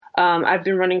I've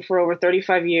been running for over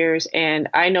 35 years, and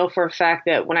I know for a fact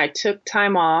that when I took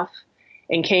time off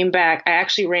and came back, I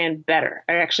actually ran better.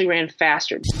 I actually ran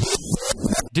faster.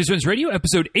 Diz Runs Radio,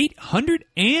 episode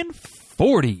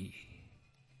 840,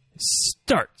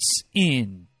 starts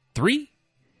in 3,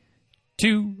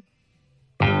 2,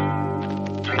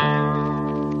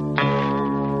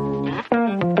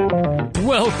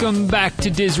 Welcome back to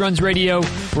Diz Runs Radio,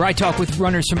 where I talk with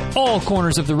runners from all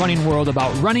corners of the running world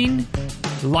about running,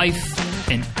 life,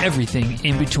 and everything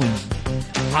in between.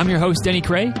 I'm your host, Denny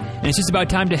Cray, and it's just about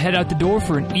time to head out the door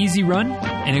for an easy run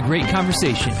and a great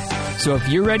conversation. So if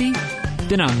you're ready,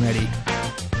 then I'm ready.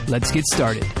 Let's get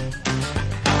started.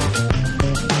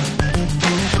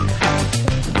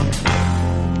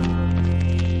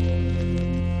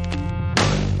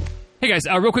 Hey guys,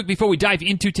 real quick before we dive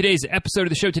into today's episode of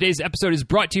the show, today's episode is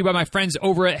brought to you by my friends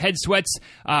over at Head Sweats,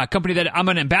 a company that I'm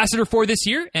an ambassador for this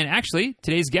year. And actually,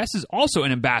 today's guest is also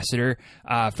an ambassador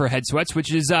for Head Sweats,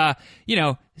 which is,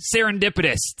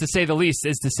 serendipitous, to say the least,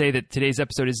 is to say that today's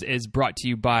episode is brought to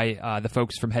you by the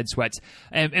folks from Head Sweats.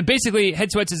 And basically,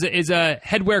 Head Sweats is a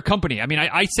headwear company. I mean,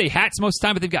 I say hats most of the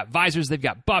time, but they've got visors, they've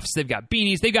got buffs, they've got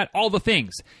beanies, they've got all the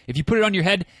things. If you put it on your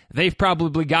head, they've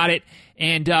probably got it.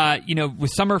 And,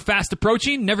 with summer fast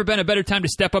approaching, never been a better time to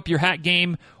step up your hat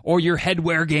game or your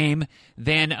headwear game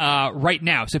than right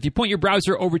now. So if you point your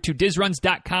browser over to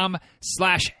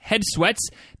dizruns.com/headsweats,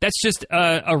 that's just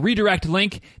a redirect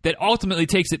link that ultimately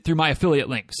takes it through my affiliate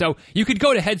link. So you could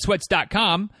go to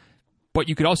headsweats.com, but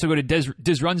you could also go to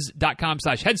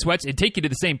dizruns.com/headsweats and take you to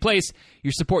the same place.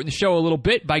 You're supporting the show a little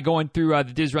bit by going through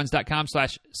the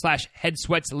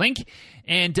dizruns.com/headsweats link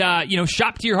and,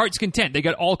 shop to your heart's content. They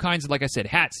got all kinds of, like I said,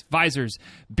 hats, visors,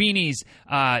 beanies,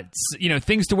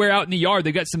 things to wear out in the yard.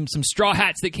 They got some straw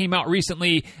hats that came out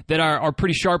recently that are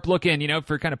pretty sharp looking,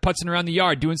 for kind of putzing around the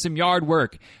yard, doing some yard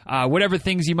work, whatever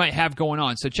things you might have going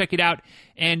on. So check it out.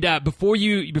 And before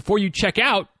you check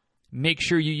out, make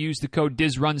sure you use the code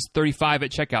DizRuns35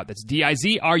 at checkout. That's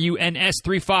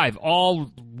DIZRUNS35. All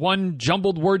one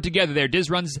jumbled word together there.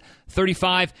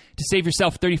 DizRuns35 to save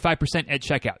yourself 35% at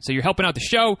checkout. So you're helping out the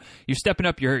show. You're stepping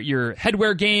up your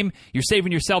headwear game. You're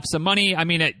saving yourself some money. I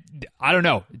mean, I don't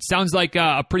know. It sounds like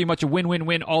pretty much a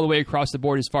win-win-win all the way across the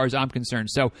board as far as I'm concerned.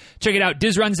 So check it out.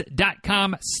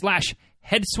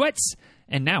 DizRuns.com/headsweats.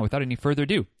 And now, without any further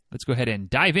ado, let's go ahead and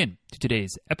dive in to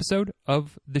today's episode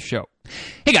of the show.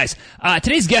 Hey guys,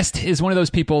 today's guest is one of those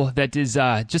people that is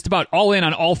just about all in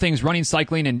on all things running,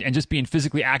 cycling, and just being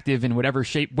physically active in whatever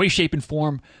way, shape, and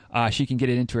form she can get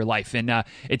it into her life. And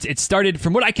it started,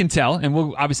 from what I can tell, and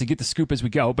we'll obviously get the scoop as we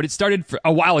go, but it started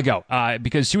a while ago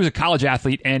because she was a college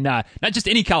athlete, and not just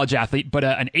any college athlete, but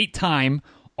an 8-time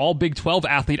all Big 12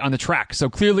 athlete on the track. So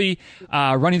clearly,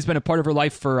 running's been a part of her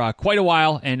life for quite a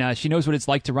while, and she knows what it's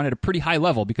like to run at a pretty high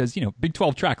level because, Big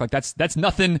 12 track, like that's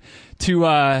nothing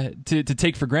to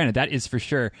take for granted. That is for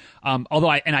sure.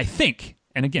 I think,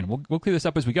 and again, we'll clear this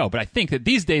up as we go, but I think that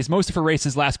these days, most of her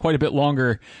races last quite a bit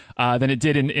longer than it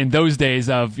did in those days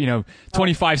of,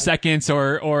 25 seconds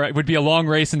or it would be a long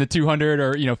race in the 200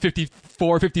 or,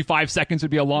 55 seconds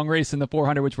would be a long race in the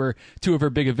 400, which were two of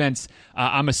her big events.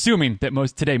 I'm assuming that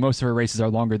most of her races are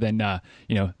longer than,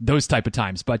 those type of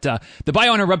times. But the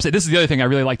bio on her website, this is the other thing I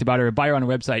really liked about her. Bio on her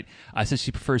website says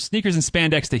she prefers sneakers and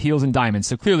spandex to heels and diamonds.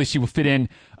 So clearly she will fit in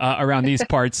around these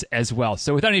parts as well.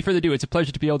 So without any further ado, it's a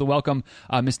pleasure to be able to welcome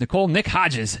Miss Nicole Nick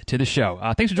Hodges to the show.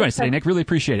 Thanks for joining us today, Nick. Really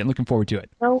appreciate it and looking forward to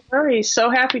it. No worries. So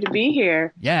happy to be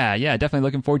here. Yeah, definitely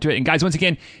looking forward to it. And guys, once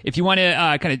again, if you want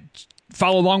to kind of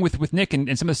follow along with Nick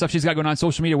and some of the stuff she's got going on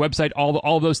social media, website,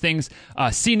 all of those things,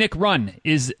 See Nick Run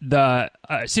is the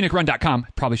SeeNickRun.com.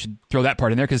 Probably should throw that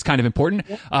part in there because it's kind of important.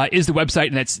 Is the website,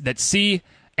 and that's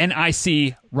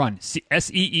CNIC Run,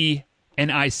 SEENICRUN.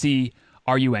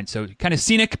 So kind of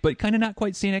scenic, but kind of not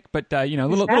quite scenic, but a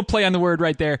little play on the word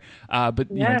right there. But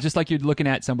just like you're looking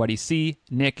at somebody,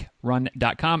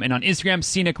 SeeNickRun.com, and on Instagram,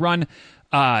 SeeNickRun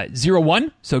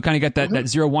 01. So kind of got that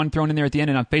 01 thrown in there at the end,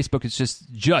 and on Facebook, it's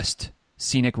just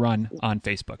Scenic Run on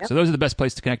Facebook. Yep. So those are the best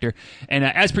place to connect her. And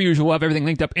as per usual, we'll have everything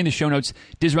linked up in the show notes.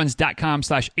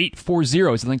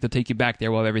 DizRuns.com/840 is the link that'll take you back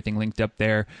there. We'll have everything linked up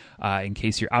there in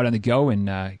case you're out on the go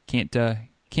and can't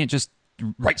just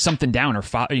write something down or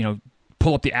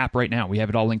pull up the app right now. We have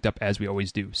it all linked up as we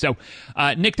always do. So,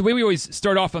 Nick, the way we always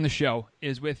start off on the show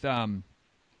is with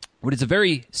what is a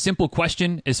very simple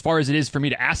question as far as it is for me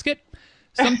to ask it.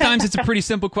 Sometimes it's a pretty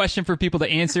simple question for people to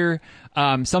answer.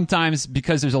 Sometimes,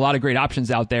 because there's a lot of great options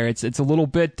out there, it's a little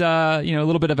bit a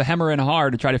little bit of a hammer and a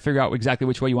hard to try to figure out exactly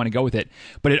which way you want to go with it.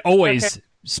 But it always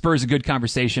spurs a good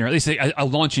conversation, or at least a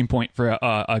launching point for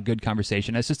a good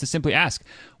conversation. That's just to simply ask,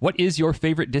 what is your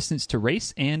favorite distance to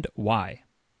race and why?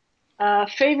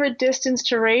 Favorite distance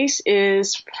to race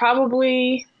is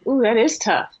probably, that is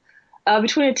tough.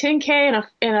 Between a 10K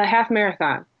and a half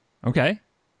marathon. Okay.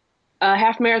 A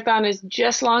half marathon is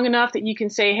just long enough that you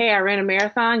can say, hey, I ran a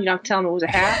marathon. You don't have to tell them it was a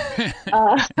half.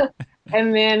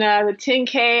 And then the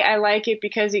 10K, I like it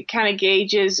because it kind of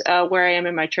gauges where I am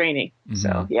in my training. Mm-hmm.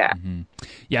 So, yeah. Mm-hmm.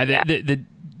 Yeah,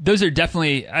 those are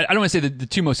definitely, I don't want to say the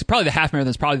two most, probably the half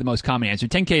marathon is probably the most common answer.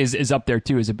 10K is up there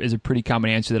too, is a pretty common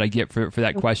answer that I get for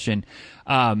that question.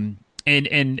 And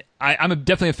I'm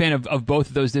definitely a fan of both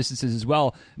of those distances as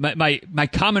well. My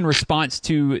common response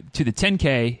to the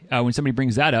 10K when somebody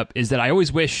brings that up is that I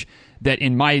always wish that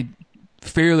in my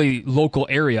fairly local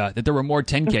area that there were more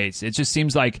 10Ks. It just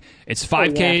seems like it's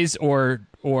 5Ks or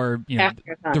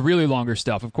the really longer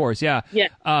stuff. Of course, yeah. Yeah.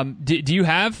 Do you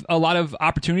have a lot of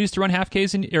opportunities to run half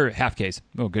Ks or half Ks?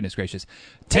 Oh goodness gracious,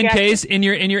 10Ks in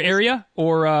your area,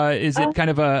 or is it kind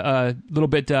of a little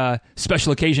bit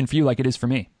special occasion for you, like it is for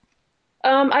me?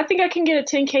 I think I can get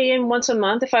a 10K in once a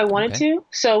month if I wanted to.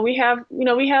 So we have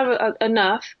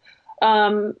enough.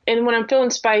 And when I'm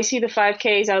feeling spicy, the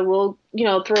 5Ks, I will,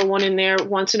 throw one in there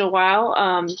once in a while.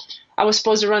 I was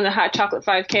supposed to run the hot chocolate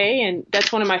 5K, and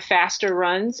that's one of my faster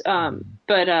runs. Yeah,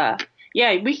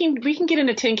 we can get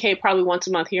into 10K probably once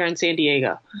a month here in San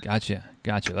Diego. Gotcha.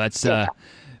 That's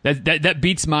that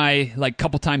beats my like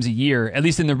couple times a year, at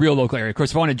least in the real local area. Of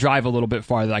course, if I want to drive a little bit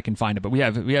farther, I can find it. But we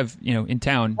have in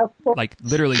town like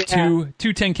literally two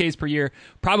 10Ks per year,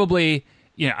 probably.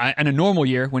 In a normal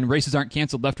year when races aren't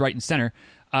canceled left, right, and center,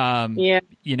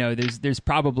 there's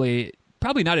probably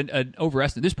not an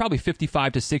overestimate. There's probably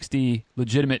 55 to 60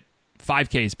 legitimate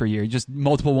 5Ks per year, just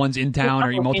multiple ones in town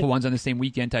or multiple ones on the same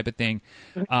weekend type of thing.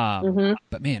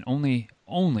 But man, only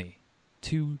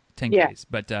two 10Ks. Yeah.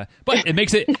 But it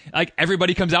makes it like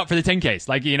everybody comes out for the 10Ks.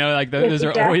 Like those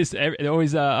are always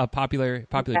a popular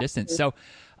distance. So.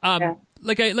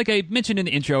 Like I mentioned in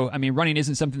the intro, I mean, running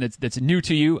isn't something that's new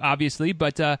to you, obviously,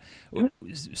 but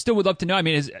still would love to know. I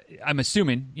mean, I'm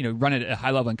assuming, running at a high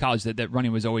level in college, that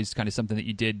running was always kind of something that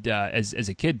you did as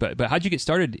a kid. But how'd you get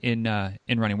started in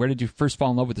running? Where did you first fall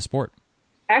in love with the sport?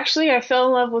 Actually, I fell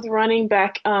in love with running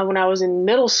back when I was in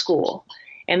middle school,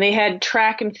 and they had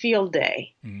track and field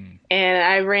day. And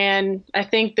I ran, I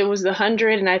think there was the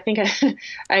 100, and I think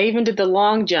I even did the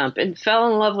long jump and fell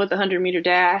in love with the 100-meter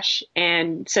dash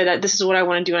and said that this is what I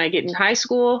want to do when I get in high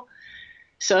school.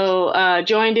 So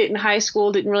joined it in high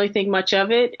school, didn't really think much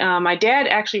of it. My dad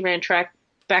actually ran track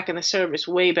back in the service,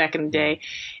 way back in the day,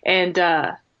 and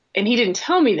he didn't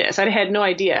tell me this. I had no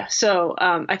idea. So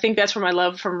I think that's where my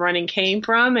love from running came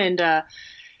from, and and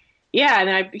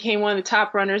I became one of the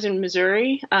top runners in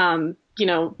Missouri.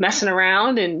 Messing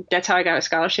around, and that's how I got a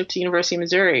scholarship to University of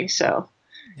Missouri. So,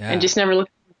 and just never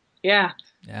looked. Yeah,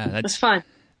 that's fun.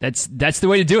 That's the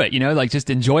way to do it. Like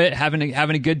just enjoy it, having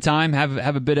a good time, have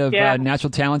a bit of natural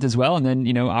talent as well, and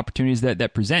then opportunities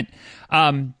that present.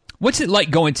 What's it like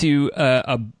going to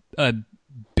a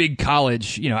big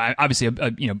college? Obviously,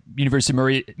 University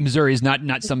of Missouri is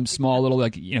not some small little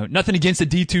nothing against a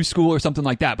D2 school or something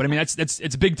like that, but I mean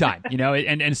it's big time,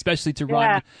 and especially to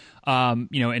run.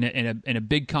 In a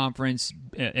big conference,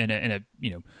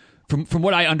 from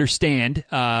what I understand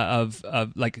of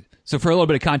so for a little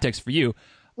bit of context for you,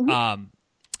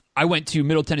 I went to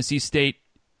Middle Tennessee State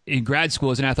in grad school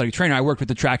as an athletic trainer. I worked with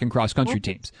the track and cross country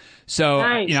teams, so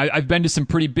nice. I've been to some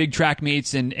pretty big track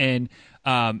meets and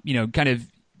kind of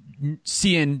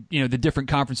seeing the different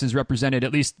conferences represented,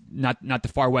 at least not the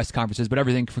far west conferences, but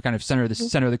everything for kind of center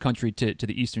of the country to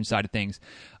the eastern side of things,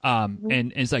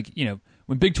 and it's like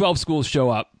when Big 12 schools show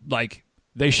up, like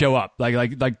they show up,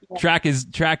 like track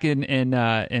and track and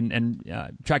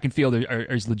field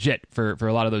is legit for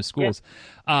a lot of those schools.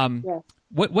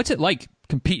 What's it like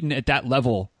competing at that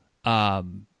level? I'll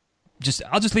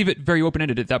just leave it very open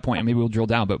ended at that point, and maybe we'll drill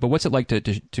down. But what's it like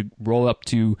to roll up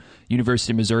to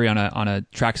University of Missouri on a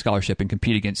track scholarship and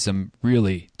compete against some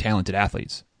really talented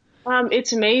athletes?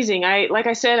 It's amazing. Like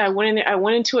I said, I went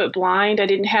into it blind. I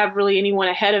didn't have really anyone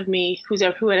ahead of me who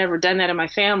had ever done that in my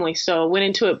family. So I went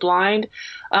into it blind.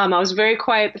 I was very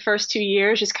quiet the first 2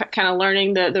 years, just kind of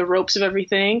learning the ropes of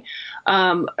everything.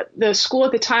 The school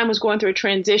at the time was going through a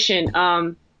transition.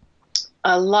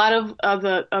 A lot of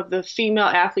the female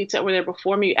athletes that were there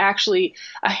before me, actually,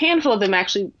 a handful of them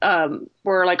actually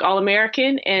were like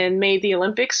All-American and made the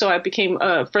Olympics. So I became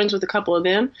friends with a couple of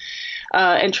them.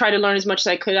 and try to learn as much as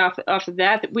I could off of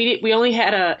that. We only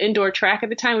had an indoor track at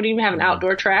the time. We didn't even have an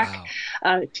outdoor track.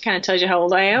 Wow. It kind of tells you how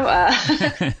old I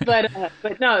am.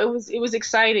 But no, it was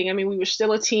exciting. I mean, we were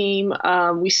still a team.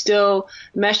 We still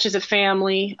meshed as a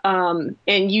family. And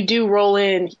you do roll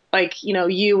in like,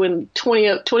 you and 20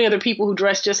 other people who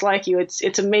dress just like you.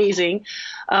 It's amazing.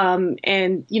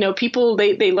 And people,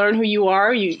 they learn who you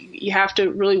are. You have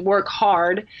to really work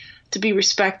hard to be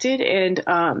respected, and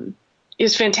it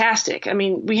was fantastic. I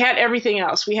mean, we had everything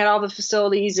else. We had all the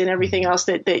facilities and everything else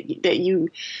that you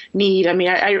need. I mean,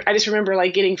 I just remember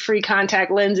like getting free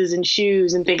contact lenses and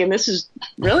shoes and thinking, this is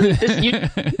really this. You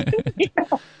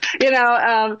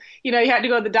had to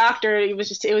go to the doctor. It was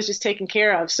just taken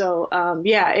care of. So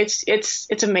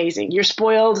it's amazing. You're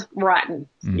spoiled rotten.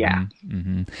 Mm-hmm, yeah.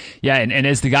 Mm-hmm. Yeah. And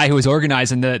as the guy who was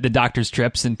organizing the doctor's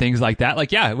trips and things like that,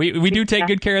 like, yeah, we do take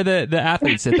good care of the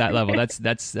athletes at that level.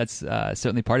 That's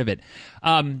certainly part of it.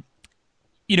 So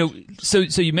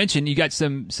you mentioned you got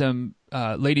some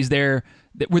ladies there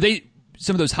were they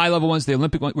some of those high level ones, the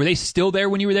Olympic ones, were they still there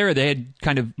when you were there, or they had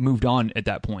kind of moved on at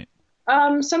that point?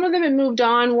 Some of them had moved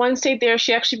on. One stayed there.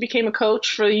 She actually became a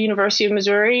coach for the University of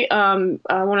Missouri.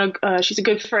 She's a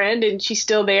good friend, and she's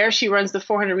still there. She runs the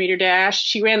 400 meter dash.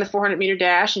 She ran the 400 meter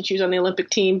dash, and she was on the Olympic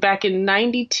team back in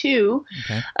 '92.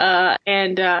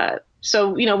 Okay. So,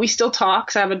 we still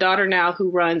talk. So I have a daughter now who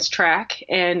runs track,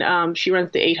 and she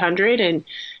runs the 800, and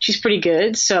she's pretty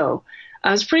good. So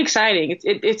it's pretty exciting.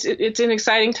 It's an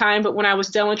exciting time. But when I was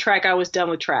done with track, I was done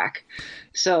with track.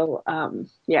 So,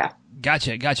 yeah.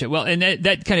 Gotcha. Well, and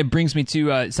that kind of brings me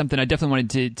to something I definitely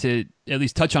wanted to at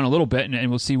least touch on a little bit, and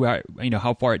we'll see where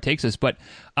how far it takes us. But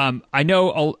I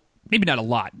know maybe not a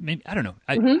lot. Maybe, I don't know.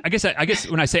 I guess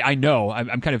when I say I know,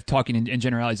 I'm kind of talking in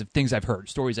generalities of things I've heard,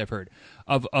 stories I've heard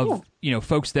of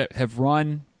folks that have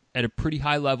run at a pretty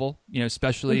high level,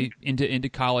 especially into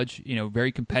college,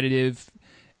 very competitive,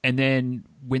 and then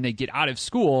when they get out of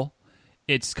school,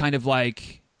 it's kind of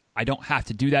like, I don't have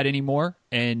to do that anymore,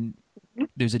 and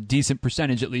there's a decent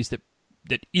percentage, at least,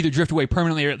 that either drift away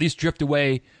permanently or at least drift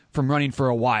away from running for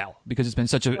a while because it's been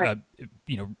such a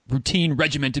routine,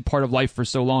 regimented part of life for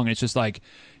so long, and it's just like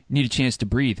need a chance to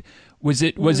breathe. Was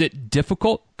it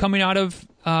difficult coming out of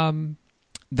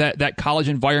that college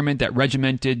environment, that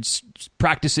regimented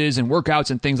practices and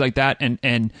workouts and things like that,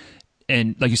 and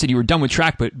like you said, you were done with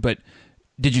track, but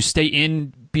did you stay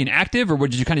in being active, or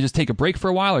did you kind of just take a break for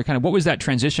a while, or kind of what was that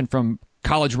transition from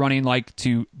college running like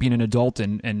to being an adult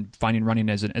and finding running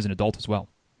as an adult as well?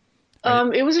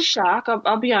 Right. It was a shock.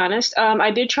 I'll be honest.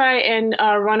 I did try and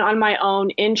run on my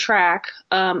own in track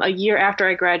a year after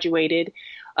I graduated.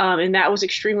 And that was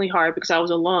extremely hard because I was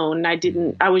alone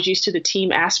and I was used to the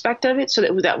team aspect of it. So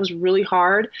that was really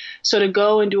hard. So to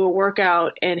go and do a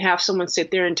workout and have someone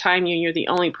sit there and time you and you're the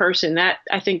only person,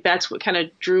 I think that's what kind of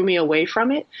drew me away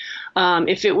from it.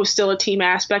 If it was still a team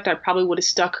aspect, I probably would have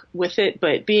stuck with it,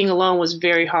 but being alone was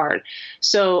very hard.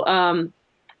 So,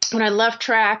 when I left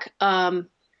track,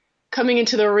 coming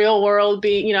into the real world,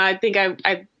 being, I think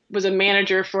I was a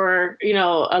manager for,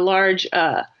 a large,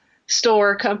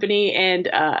 store company, and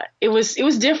it was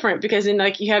different because then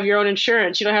like you have your own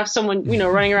insurance, you don't have someone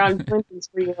running around for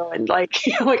you, and like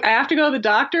I have to go to the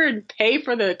doctor and pay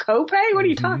for the copay. What are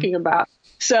you talking about?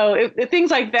 So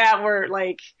things like that were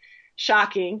like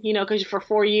shocking, because for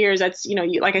 4 years that's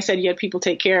like I said, you had people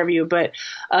take care of you, but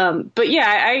yeah,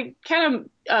 I kind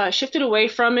of shifted away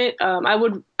from it. I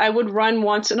would run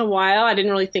once in a while. I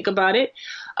didn't really think about it.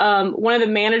 One of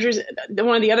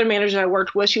the other managers I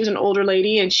worked with, she was an older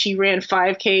lady and she ran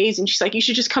 5Ks, and she's like, you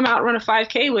should just come out and run a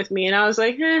 5K with me. And I was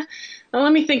like, well,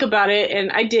 let me think about it.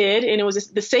 And I did. And it was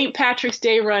the St. Patrick's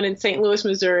Day run in St. Louis,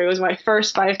 Missouri. It was my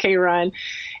first 5K run.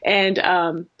 And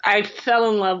I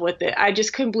fell in love with it. I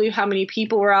just couldn't believe how many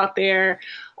people were out there.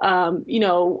 All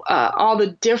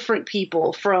the different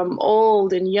people from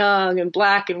old and young and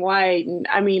black and white. And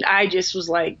I mean, I just was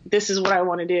like, this is what I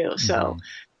want to do. So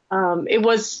it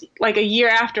was like a year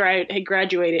after I had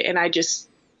graduated, and I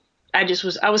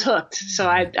was hooked. So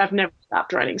I've never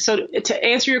stopped running. So to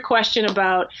answer your question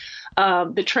about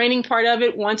the training part of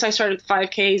it, once I started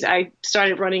 5Ks, I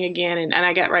started running again, and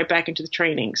I got right back into the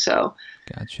training. So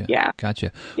gotcha. Yeah.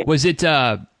 Gotcha. Yeah. Was it,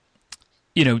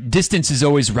 distance is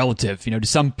always relative. To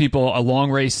some people, a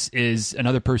long race is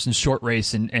another person's short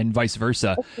race, and vice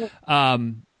versa.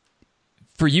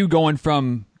 For you going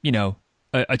from,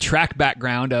 a track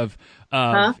background of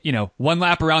one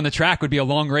lap around the track would be a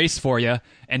long race for you,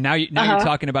 and now you're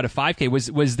talking about a 5K.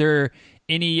 Was there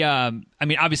any?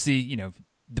 Obviously,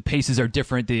 the paces are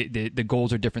different, the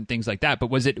goals are different, things like that. But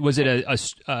was it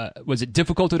was it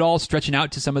difficult at all stretching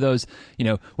out to some of those?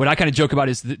 What I kind of joke about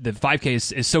is the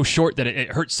 5K is so short that it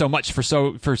hurts so much for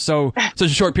such a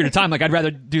short period of time. Like I'd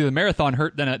rather do the marathon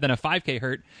hurt than a 5K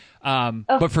hurt.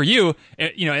 But for you,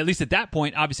 at least at that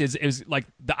point, obviously it was like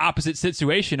the opposite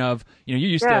situation of, you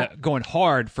used to going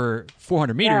hard for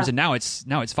 400 meters and now it's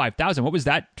 5,000. What was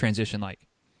that transition like?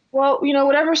 Well,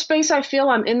 whatever space I feel,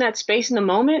 I'm in that space in the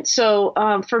moment. So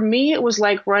for me, it was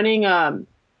like running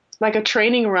like a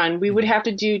training run. We would have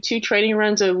to do 2 training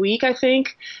runs a week, I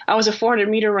think. I was a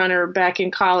 400-meter runner back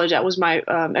in college. That was my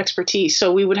expertise.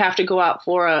 So we would have to go out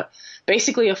for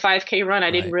basically a 5K run. I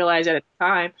didn't realize that at the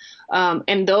time.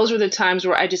 And those were the times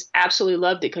where I just absolutely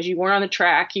loved it because you weren't on the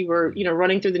track. You were,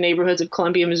 running through the neighborhoods of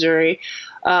Columbia, Missouri.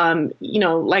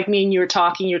 Like me and you're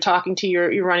talking to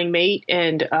your running mate,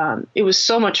 and it was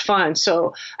so much fun.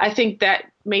 So I think that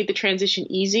made the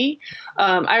transition easy.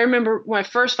 I remember my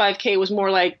first 5K was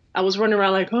more like I was running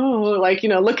around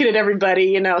looking at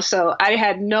everybody, so I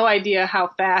had no idea how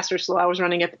fast or slow I was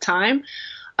running at the time.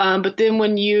 But then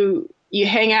when you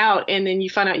hang out and then you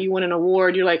find out you win an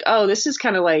award, you're like, oh, this is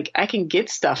kind of like I can get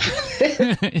stuff.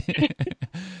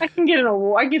 I can get an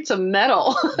award. I get some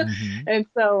medal. Mm-hmm. And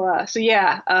so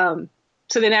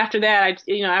then after that,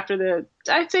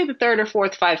 I'd say the third or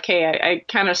fourth 5K, I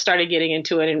kind of started getting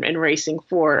into it and racing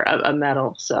for a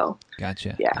medal. So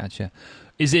gotcha.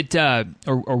 Is it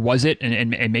or was it?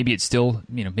 And maybe it's still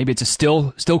maybe it's a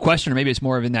still question, or maybe it's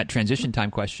more of in that transition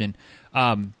time question.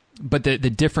 But the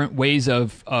different ways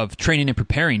of training and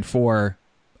preparing for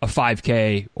a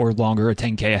 5K or longer, a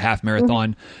 10K, a half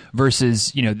marathon,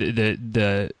 versus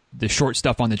the short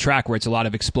stuff on the track where it's a lot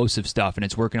of explosive stuff and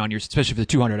it's working on especially for the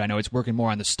 200. I know it's working more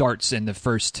on the starts and the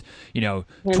first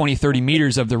 20, 30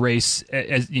 meters of the race,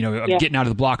 as of getting out of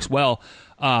the blocks well,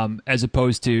 as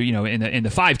opposed to in the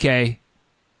 5K,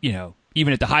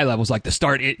 even at the high levels, like the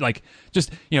start,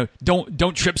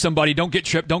 don't trip somebody, don't get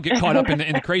tripped, don't get caught up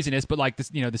in the craziness. But like this,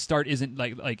 the start isn't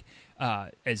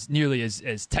as nearly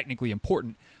as technically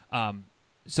important.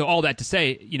 So all that to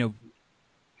say,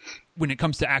 when it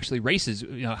comes to actually races,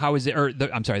 how is it? Or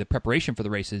the preparation for the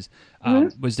races.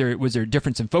 Was there a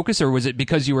difference in focus, or was it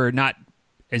because you were not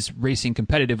as racing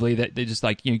competitively that they just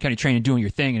kind of train and doing your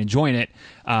thing and enjoying it,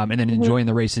 and then enjoying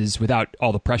the races without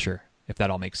all the pressure? If that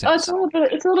all makes sense. It's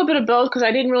a little bit of both because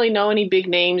I didn't really know any big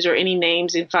names or any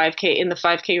names in the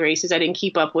 5K races. I didn't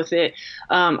keep up with it.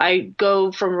 I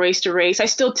go from race to race. I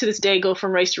still to this day go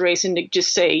from race to race and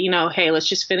just say, hey, let's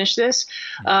just finish this.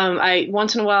 I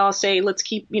once in a while I'll say, let's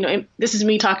keep, this is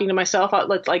me talking to myself.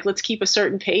 Let's keep a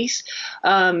certain pace,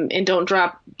 and don't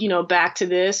drop, back to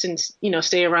this and,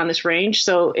 stay around this range.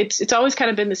 So it's always kind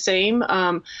of been the same.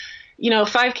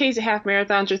 5Ks and half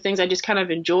marathons are things I just kind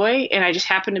of enjoy, and I just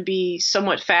happen to be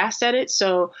somewhat fast at it.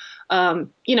 So,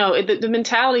 the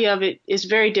mentality of it is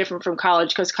very different from college,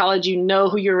 because college,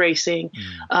 who you're racing,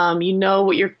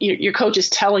 what your coach is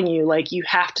telling you, like you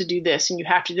have to do this and you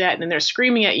have to do that, and then they're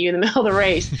screaming at you in the middle of the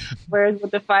race. Whereas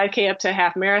with the 5K up to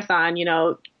half marathon,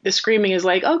 the screaming is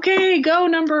like, okay, go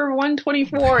number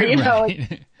 124. Right. It's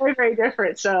very, very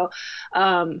different. So,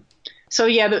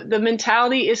 the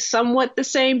mentality is somewhat the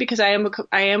same because I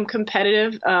am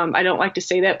competitive. I don't like to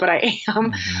say that, but I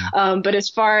am. Mm-hmm. But as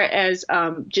far as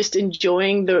just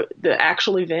enjoying the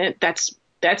actual event, that's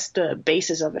the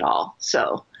basis of it all.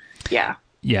 So, yeah.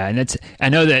 Yeah, and I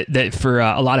know that for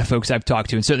a lot of folks I've talked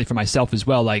to, and certainly for myself as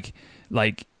well, like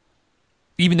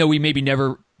even though we maybe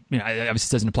never, obviously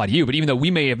it doesn't apply to you, but even though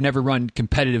we may have never run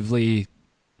competitively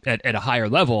at a higher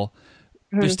level,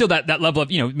 there's still that level of,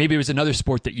 maybe it was another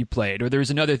sport that you played, or there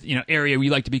was another, area where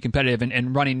you like to be competitive,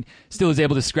 and running still is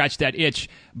able to scratch that itch.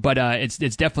 But it's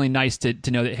definitely nice to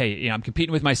know that, hey, I'm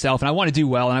competing with myself and I want to do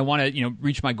well and I want to,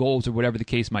 reach my goals or whatever the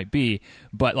case might be.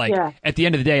 But at the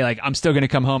end of the day, I'm still going to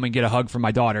come home and get a hug from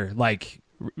my daughter,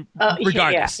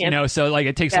 regardless, so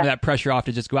it takes some of that pressure off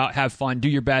to just go out, have fun, do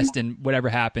your best, and whatever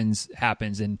happens.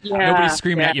 And nobody's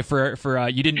screaming at you for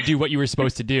you didn't do what you were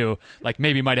supposed to do. Like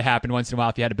maybe might have happened once in a while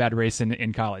if you had a bad race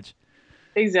in college.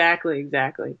 Exactly.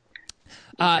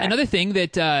 Another thing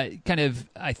that kind of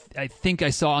I think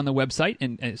I saw on the website,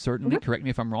 and certainly correct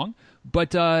me if I'm wrong, but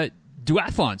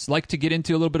duathlons like to get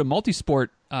into a little bit of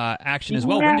multi-sport action as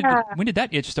well. When did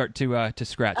that itch start to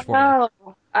scratch for you?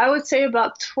 I would say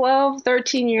about 12,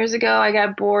 13 years ago, I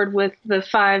got bored with the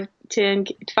 5Ks and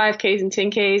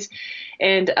 10Ks.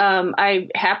 And I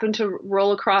happened to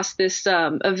roll across this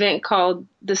event called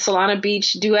the Solana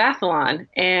Beach Duathlon.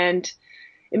 And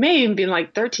it may have even been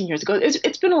like 13 years ago.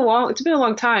 It's been a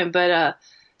long time. But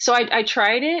so I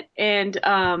tried it, and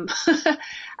I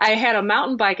had a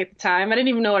mountain bike at the time. I didn't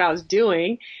even know what I was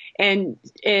doing, and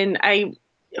I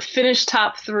finished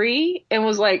top 3 and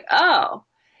was like, oh.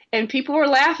 And people were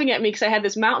laughing at me because I had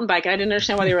this mountain bike. And I didn't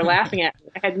understand why they were laughing at me.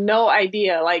 I had no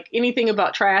idea, like, anything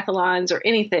about triathlons or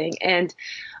anything. And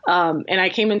I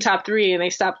came in top 3, and they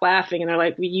stopped laughing. And they're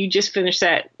like, well, you just finished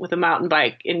that with a mountain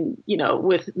bike and,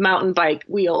 with mountain bike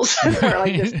wheels. Or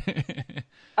like this.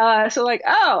 So like,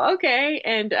 oh, okay.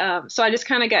 And so I just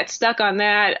kind of got stuck on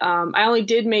that. I only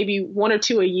did maybe 1 or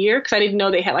 2 a year because I didn't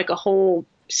know they had like a whole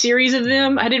series of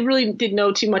them. I didn't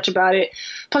know too much about it.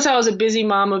 Plus, I was a busy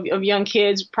mom of young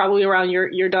kids, probably around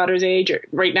your daughter's age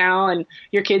right now and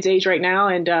your kid's age right now.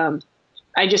 And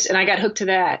I got hooked to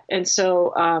that. And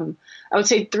so I would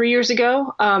say 3 years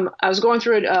ago, I was going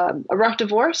through a rough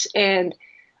divorce, and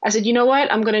I said, you know what?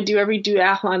 I'm going to do every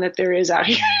duathlon that there is out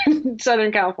here in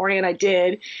Southern California. And I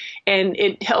did. And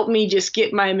it helped me just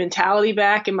get my mentality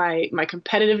back and my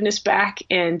competitiveness back,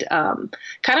 and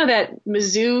kind of that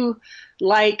Mizzou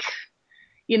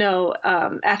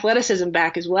athleticism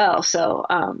back as well. So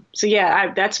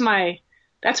yeah, that's my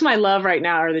love right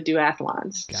now, are the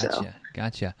duathlons.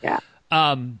 Gotcha. Yeah.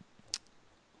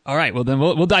 All right. Well, then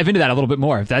we'll dive into that a little bit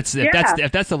more if that's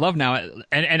the love now.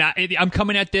 And I'm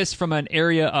coming at this from an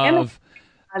area of.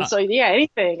 So yeah,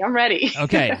 anything. I'm ready.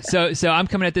 Okay. So I'm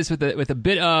coming at this with a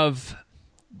bit of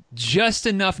just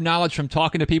enough knowledge from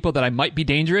talking to people that I might be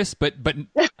dangerous, but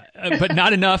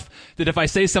not enough that if I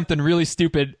say something really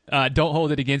stupid, don't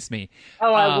hold it against me.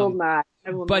 Oh, I will not.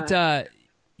 But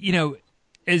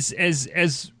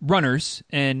as runners,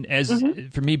 and as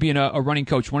for me being a running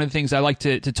coach, one of the things I like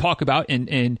to talk about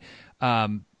and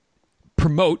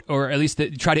promote, or at least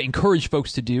try to encourage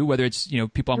folks to do, whether it's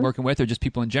people I'm working with or just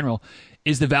people in general,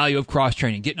 is the value of cross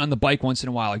training, getting on the bike once in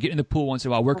a while, or getting in the pool once in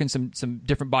a while, working some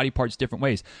different body parts different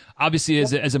ways. Obviously,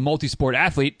 as a multi-sport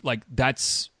athlete, like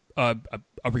that's a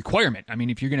requirement. I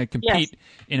mean, if you're going to compete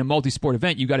in a multi-sport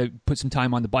event, you got to put some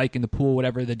time on the bike, in the pool,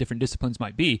 whatever the different disciplines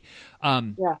might be.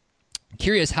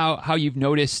 Curious how you've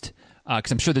noticed,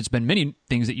 because I'm sure there's been many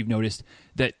things that you've noticed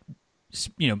that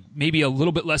maybe a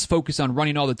little bit less focus on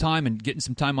running all the time and getting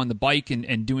some time on the bike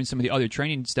and doing some of the other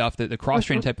training stuff, the cross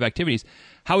training type of activities.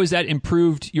 How has that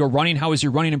improved your running? How has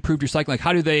your running improved your cycling? Like,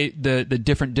 how do the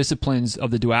different disciplines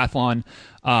of the duathlon,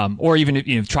 or even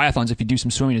triathlons, if you do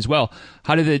some swimming as well,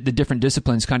 how do the different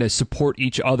disciplines kind of support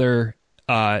each other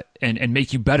and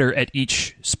make you better at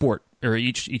each sport or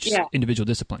each individual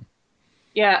discipline?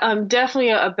 Yeah, I'm definitely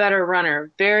a better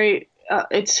runner. Very,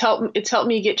 it's helped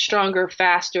me get stronger,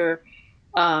 faster,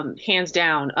 hands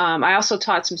down. I also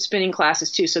taught some spinning classes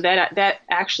too, so that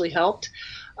actually helped.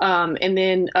 And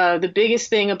then the biggest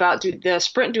thing about the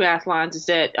sprint duathlons is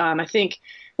that I think,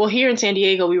 well, here in San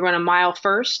Diego, we run a mile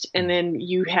first, and then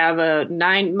you have a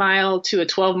 9-mile to a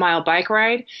 12-mile bike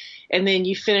ride, and then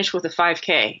you finish with a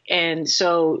 5K. And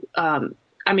so,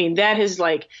 that is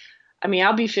like,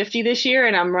 I'll be 50 this year,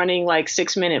 and I'm running like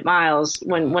 6-minute miles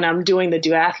when I'm doing the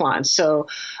duathlon. So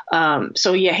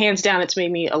yeah, hands down, it's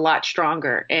made me a lot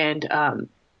stronger. And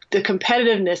the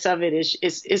competitiveness of it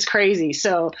is crazy.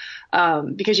 So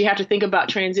because you have to think about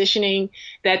transitioning,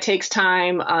 that takes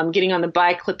time. Getting on the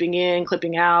bike, clipping in,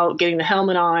 clipping out, getting the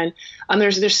helmet on.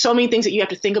 There's so many things that you have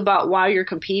to think about while you're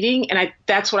competing, and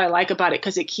that's what I like about it,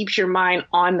 because it keeps your mind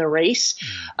on the race.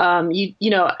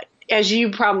 As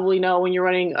you probably know, when you're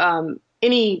running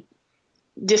any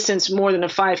distance more than a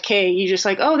 5K, you're just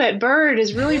like, oh, that bird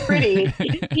is really pretty.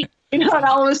 And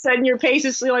all of a sudden your pace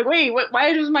is like, wait, why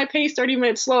is my pace 30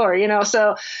 minutes slower?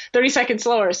 So 30 seconds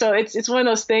slower. So it's one of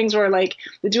those things where like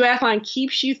the duathlon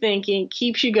keeps you thinking,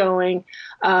 keeps you going,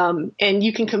 and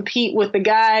you can compete with the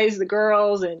guys, the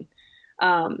girls, and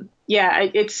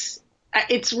it's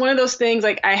one of those things.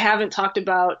 Like, I haven't talked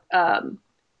about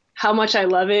how much I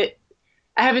love it.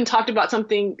 I haven't talked about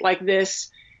something like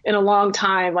this in a long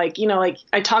time. Like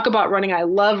I talk about running. I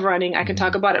love running. I can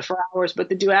talk about it for hours, but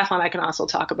the duathlon I can also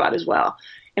talk about as well.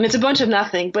 And it's a bunch of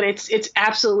nothing, but it's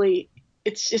absolutely,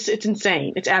 it's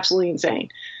insane. It's absolutely insane.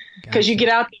 Because you get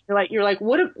out there, you're like,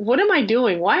 what am I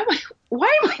doing? Why am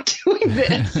I doing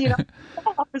this?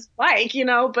 Off this bike,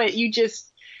 but you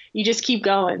just keep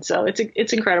going. So it's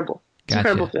incredible. It's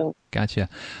incredible feeling. Gotcha.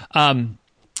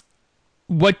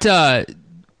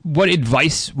 What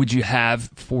advice would you have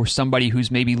for somebody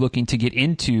who's maybe looking to get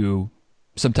into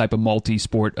some type of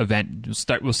multi-sport event.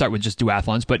 We'll start with just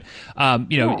duathlons, but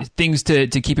things to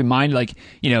keep in mind, like,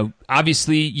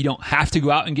 obviously you don't have to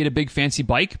go out and get a big fancy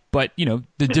bike, but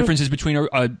the differences between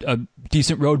a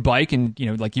decent road bike and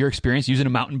like your experience using a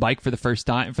mountain bike for the first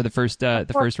time for the first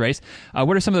race.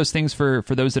 What are some of those things for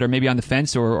those that are maybe on the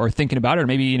fence or thinking about it, or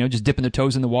maybe just dipping their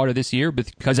toes in the water this year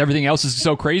because everything else is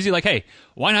so crazy? Like, hey,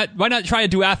 why not try a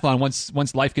duathlon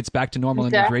once life gets back to normal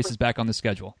and there's races back on the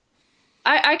schedule?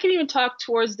 I can even talk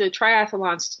towards the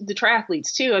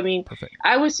triathletes too. I mean, Perfect.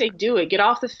 I would say do it. Get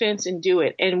off the fence and do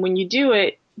it. And when you do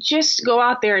it, just go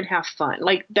out there and have fun.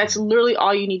 Like, that's literally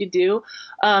all you need to do.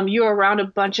 You're around a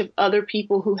bunch of other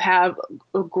people who have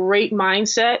a great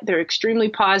mindset. They're extremely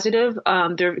positive.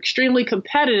 They're extremely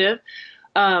competitive.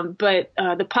 But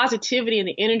the positivity and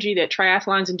the energy that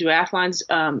triathlons and duathlons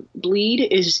bleed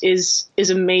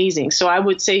is amazing. So I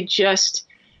would say just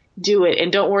do it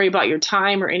and don't worry about your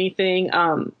time or anything.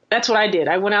 That's what I did.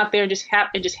 I went out there and just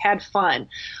had fun.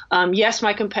 Yes,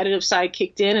 my competitive side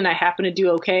kicked in and I happened to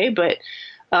do okay, but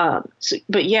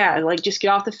yeah, like, just get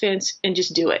off the fence and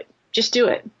just do it. Just do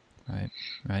it.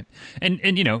 Right. And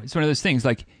it's one of those things,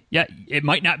 like, yeah, it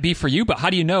might not be for you, but how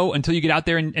do you know until you get out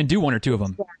there and do one or two of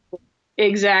them?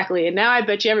 Exactly. And now I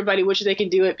bet you everybody wishes they can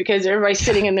do it because everybody's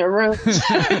sitting in their rooms.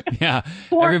 Yeah.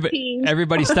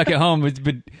 Everybody stuck at home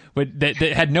but that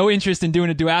had no interest in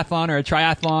doing a duathlon or a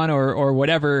triathlon or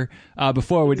whatever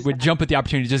before would jump at the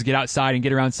opportunity to just get outside and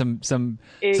get around some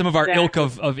of our ilk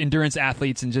of endurance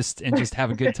athletes and just have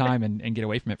a good time and get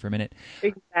away from it for a minute.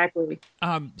 Exactly.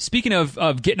 Speaking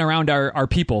of getting around our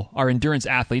people, our endurance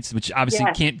athletes, which obviously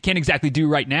can't exactly do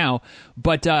right now,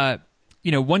 but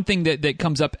one thing that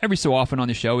comes up every so often on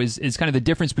the show is kind of the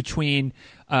difference between,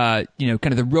 kind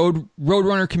of the road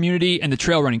runner community and the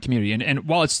trail running community. And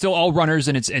while it's still all runners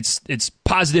and it's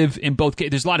positive in both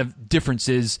cases, there's a lot of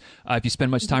differences if you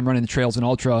spend much time running the trails and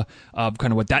ultra,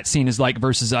 kind of what that scene is like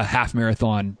versus a half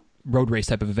marathon road race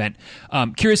type of event.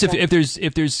 Curious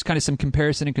if there's kind of some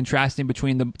comparison and contrasting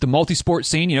between the multi-sport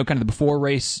scene, kind of the before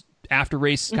race, after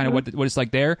race, kind of what it's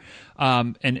like there,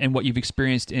 and what you've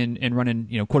experienced in running,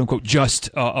 quote unquote, just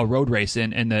a road race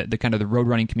and the kind of the road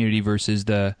running community versus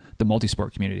the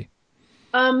multi-sport community.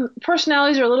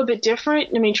 Personalities are a little bit different.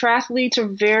 I mean, triathletes are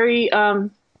very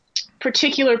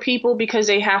particular people because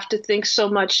they have to think so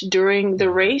much during the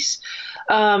race.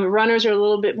 Runners are a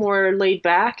little bit more laid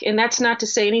back, and that's not to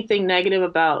say anything negative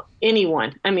about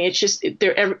anyone. I mean, it's just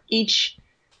each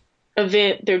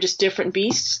event, they're just different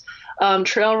beasts.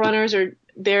 Trail runners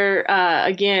they're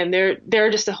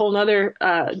just a whole nother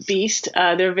beast.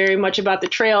 They're very much about the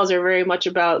trails. They're very much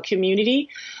about community.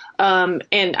 And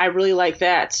I really like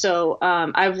that. So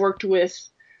I work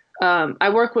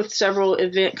with several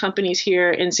event companies here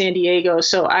in San Diego.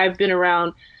 So I've been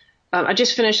around. I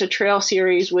just finished a trail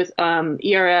series with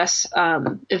ERS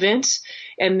events.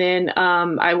 And then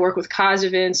I work with Cause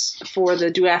events for the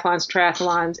duathlons,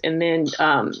 triathlons, and then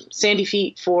Sandy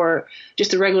Feet for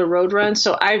just the regular road runs.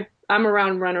 So I'm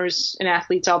around runners and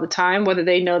athletes all the time, whether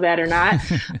they know that or not.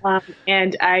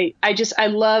 And I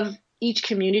love each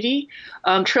community.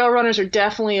 Trail runners are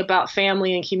definitely about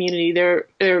family and community. They're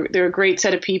a great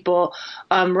set of people.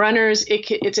 Runners,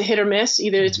 it's a hit or miss.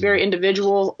 Either it's very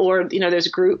individual or there's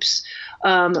groups.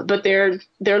 But they're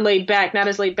laid back, not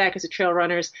as laid back as the trail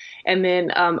runners. And then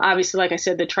obviously, like I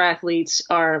said, the triathletes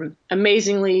are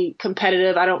amazingly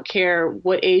competitive. I don't care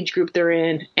what age group they're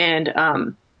in,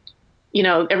 and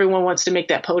everyone wants to make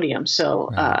that podium. So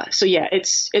right. So yeah,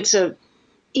 it's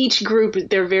each group,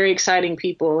 they're very exciting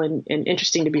people and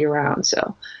interesting to be around.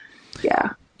 So, yeah.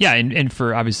 Yeah. And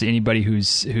for obviously anybody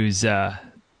who's in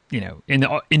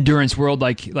the endurance world,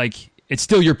 like it's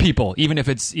still your people, even if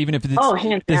it's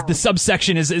the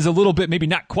subsection is a little bit, maybe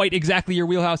not quite exactly your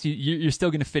wheelhouse. You're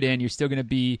still going to fit in. You're still going to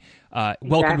be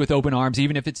welcomed with open arms,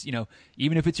 even if it's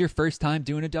your first time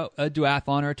doing a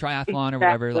duathlon or a triathlon or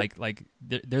whatever. Like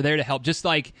they're there to help. Just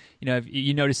like if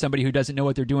you notice somebody who doesn't know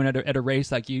what they're doing at a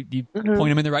race, like you point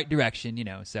them in the right direction.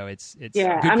 So it's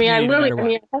yeah. I mean, I hang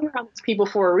around these people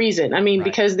for a reason. I mean, right.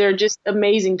 Because they're just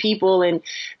amazing people, and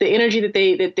the energy that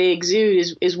they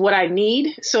exude is what I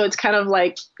need. So it's kind of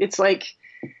like it's like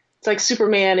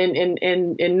Superman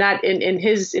and not in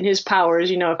his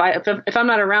powers. If I'm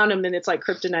not around him, then it's like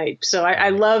kryptonite. So I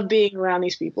love being around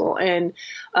these people, and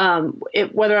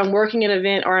whether I'm working an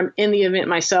event or I'm in the event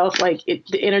myself,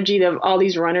 the energy of all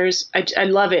these runners, I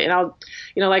love it. And I'll,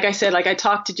 like I said, I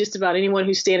talk to just about anyone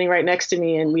who's standing right next to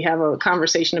me, and we have a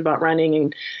conversation about running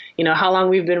and how long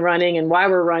we've been running and why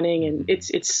we're running, and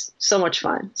it's so much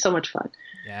fun. So much fun.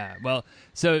 Yeah. Well,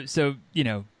 so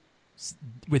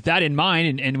with that in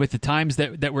mind, and with the times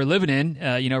that we're living in,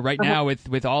 right now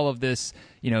with all of this,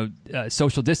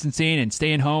 social distancing and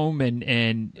staying home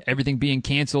and everything being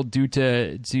canceled due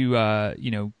to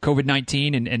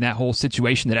COVID-19 and that whole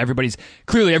situation that everybody's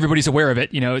aware of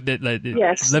it,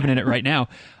 yes. living in it right now.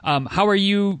 How are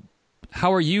you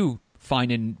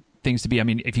finding things to be? I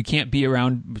mean, if you can't be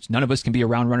around, which none of us can be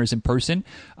around runners in person,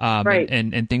 right.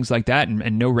 and things like that,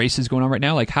 and no races going on right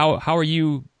now, like how are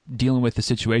you dealing with the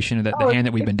situation, the hand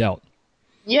that we've been dealt?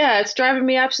 Yeah, it's driving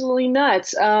me absolutely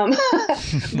nuts.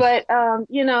 But,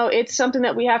 it's something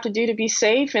that we have to do to be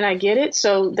safe, and I get it.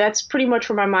 So that's pretty much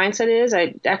where my mindset is.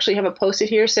 I actually have a post-it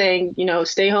here saying,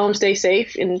 stay home, stay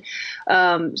safe, and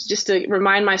just to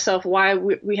remind myself why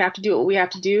we have to do what we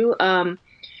have to do.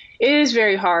 It is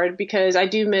very hard because I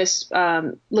do miss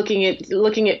looking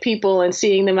at people and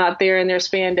seeing them out there in their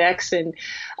spandex,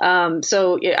 and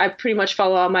so I pretty much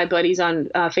follow all my buddies on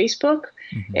Facebook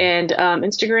and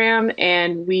Instagram,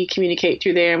 and we communicate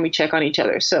through there and we check on each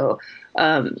other. So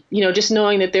just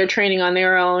knowing that they're training on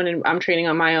their own and I'm training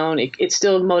on my own, it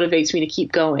still motivates me to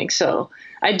keep going. So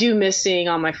I do miss seeing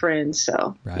all my friends.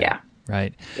 So right.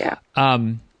 Yeah.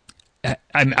 I'm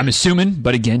assuming,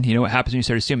 but again, what happens when you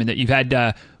start assuming, that you've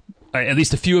had at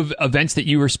least a few of events that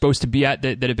you were supposed to be at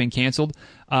that have been canceled.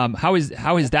 How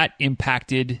has that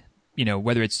impacted,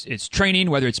 whether it's training,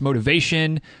 whether it's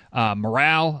motivation,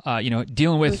 morale,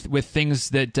 dealing with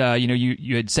things that,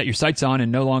 you had set your sights on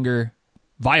and no longer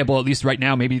viable, at least right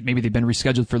now. Maybe they've been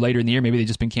rescheduled for later in the year. Maybe they've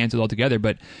just been canceled altogether,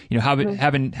 but having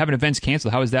events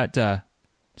canceled, how is that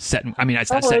setting? I mean,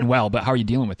 it's not setting well, but how are you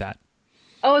dealing with that?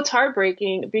 Oh, it's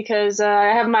heartbreaking because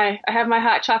I have my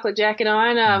hot chocolate jacket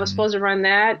on. I was supposed to run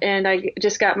that, and I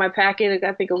just got my packet,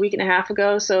 I think, a week and a half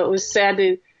ago. So it was sad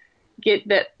to get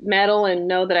that medal and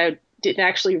know that I didn't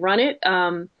actually run it.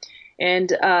 So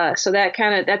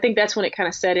that I think that's when it kind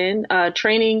of set in.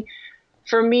 Training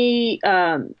for me,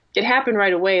 it happened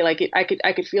right away. Like I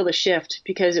could feel the shift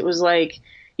because it was like,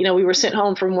 we were sent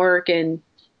home from work and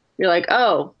you're like,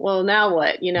 oh, well, now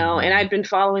what? And I'd been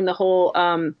following the whole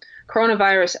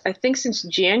coronavirus, I think, since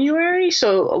January.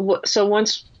 So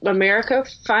once America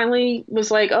finally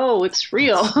was like, oh, it's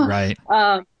real. Right.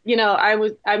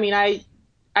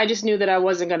 I just knew that I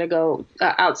wasn't going to go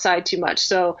outside too much.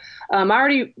 So I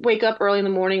already wake up early in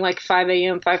the morning, like 5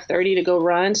 a.m., 5:30 to go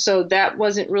run. So that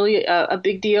wasn't really a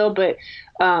big deal, but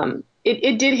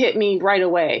it did hit me right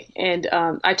away. And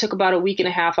I took about a week and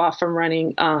a half off from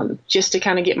running just to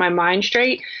kind of get my mind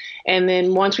straight. And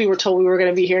then once we were told we were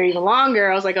going to be here even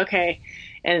longer, I was like, okay.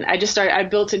 And I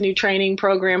built a new training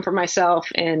program for myself,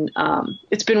 and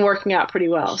it's been working out pretty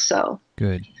well. So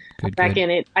good. Back in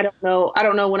it. I don't know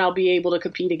when I'll be able to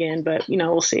compete again, but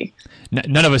we'll see.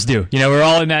 None of us do. We're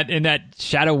all in that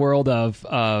shadow world of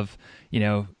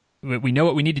we know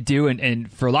what we need to do,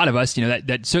 and for a lot of us,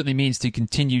 that certainly means to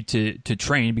continue to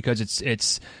train, because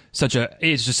it's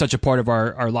just such a part of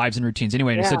our lives and routines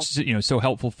anyway, and it's such so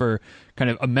helpful for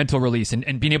kind of a mental release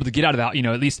and being able to get out of that.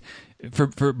 At least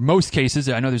for most cases,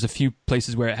 I know there's a few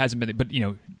places where it hasn't been, but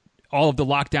all of the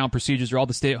lockdown procedures or all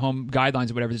the stay-at-home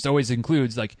guidelines or whatever, this always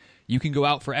includes, like, you can go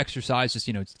out for exercise, just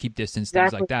keep distance,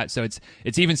 things like that. So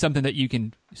it's even something that you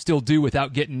can still do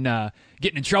without getting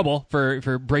in trouble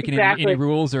for breaking any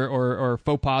rules or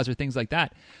faux pas or things like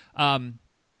that.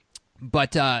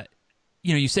 But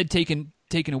you said taking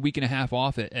a week and a half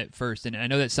off at first, and I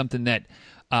know that's something that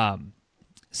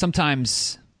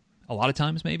sometimes, a lot of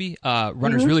times maybe,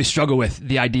 runners really struggle with,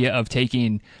 the idea of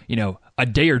taking a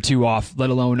day or two off,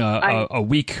 let alone a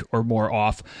week or more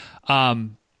off.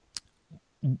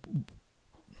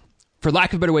 For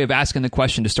lack of a better way of asking the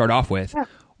question to start off with,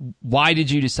 why did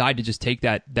you decide to just take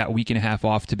that week and a half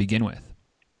off to begin with?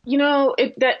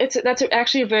 That's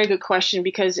actually a very good question,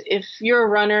 because if you're a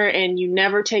runner and you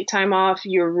never take time off,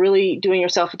 you're really doing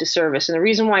yourself a disservice. And the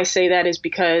reason why I say that is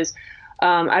because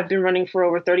I've been running for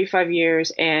over 35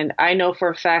 years, and I know for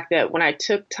a fact that when I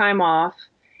took time off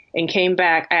and came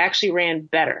back, I actually ran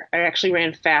better. I actually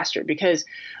ran faster, because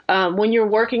when you're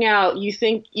working out, you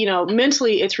think,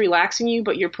 mentally it's relaxing you,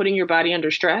 but you're putting your body under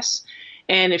stress.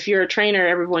 And if you're a trainer,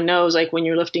 everyone knows, like, when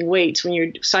you're lifting weights, when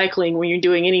you're cycling, when you're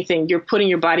doing anything, you're putting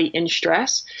your body in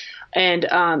stress. And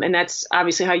that's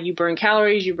obviously how you burn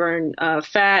calories, you burn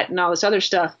fat and all this other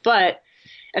stuff. But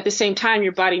at the same time,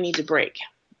 your body needs a break.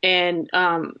 And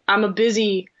I'm a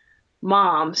busy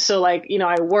mom. So, like,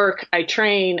 I work, I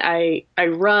train, I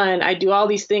run, I do all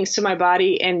these things to my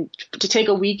body. And to take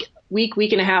a week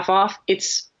and a half off, it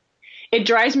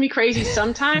drives me crazy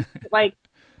sometimes. Like,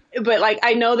 but like,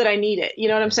 I know that I need it, you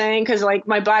know what I'm saying? Cause like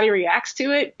my body reacts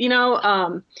to it, you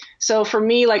know? So for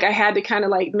me, like I had to kind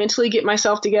of like mentally get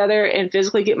myself together and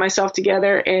physically get myself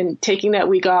together, and taking that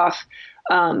week off.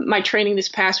 My training this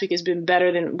past week has been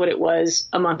better than what it was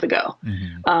a month ago.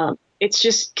 It's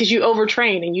just because you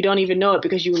overtrain and you don't even know it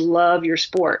because you love your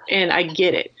sport, and I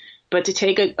get it. But to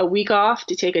take a week off,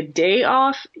 to take a day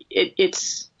off,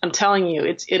 I'm telling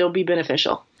you, it'll be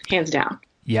beneficial, hands down.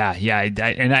 Yeah.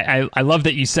 I love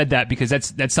that you said that, because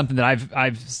that's something that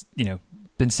I've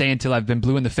been saying till I've been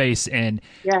blue in the face, and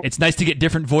it's nice to get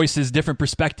different voices, different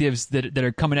perspectives that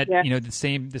are coming at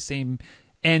the same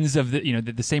ends of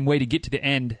the same way to get to the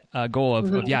end goal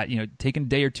of taking a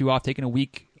day or two off, taking a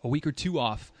week or two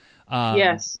off.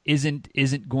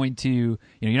 Isn't going to,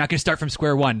 you're not going to start from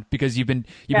square one, because you've been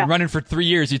running for 3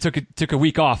 years. You took a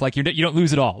week off. Like you don't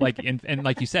lose it all. Like, and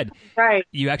like you said, right.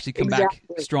 You actually come back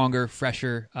stronger,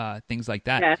 fresher, things like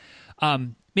that. Yeah.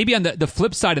 Maybe on the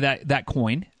flip side of that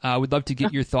coin, I would love to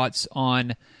get your thoughts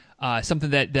on something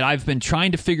that I've been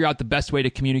trying to figure out the best way to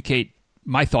communicate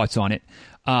my thoughts on it.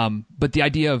 But the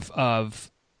idea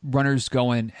of runners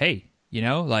going, hey,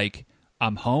 like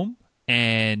I'm home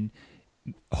and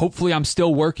hopefully I'm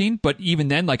still working, but even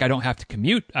then, like I don't have to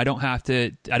commute. I don't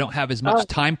have as much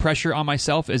time pressure on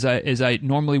myself as I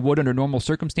normally would under normal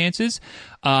circumstances.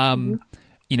 My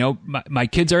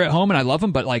kids are at home and I love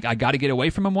them, but like I got to get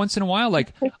away from them once in a while.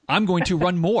 Like I'm going to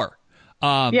run more.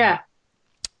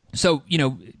 So,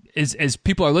 as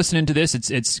people are listening to this,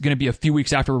 it's going to be a few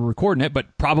weeks after we're recording it,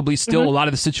 but probably still a lot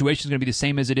of the situation is going to be the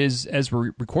same as it is as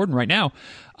we're recording right now.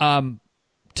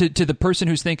 To the person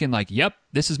who's thinking like, yep,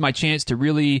 this is my chance to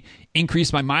really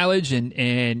increase my mileage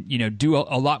and do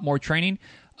a lot more training.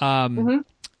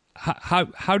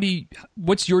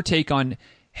 What's your take on,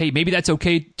 hey, maybe that's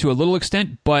okay to a little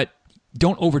extent, but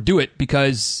don't overdo it,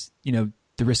 because,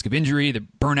 the risk of injury, the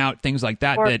burnout, things like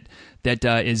that,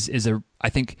 is I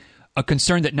think a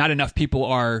concern that not enough people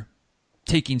are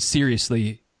taking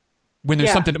seriously, when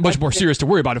there's something much more serious to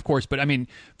worry about, of course. But I mean,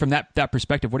 from that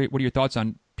perspective, what are your thoughts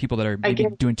on people that are maybe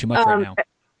doing too much right now?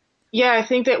 Yeah, I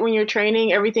think that when you're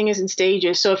training, everything is in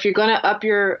stages. So if you're going to up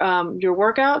your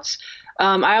workouts,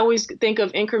 I always think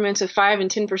of increments of 5 and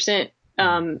 10%.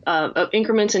 Of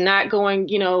increments, and not going,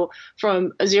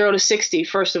 from 0 to 60.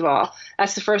 First of all,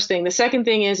 that's the first thing. The second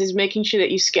thing is making sure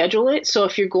that you schedule it. So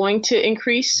if you're going to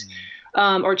increase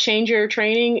or change your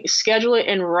training, schedule it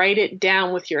and write it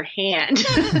down with your hand,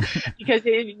 because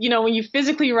when you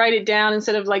physically write it down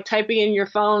instead of like typing in your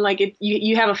phone, like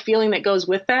you have a feeling that goes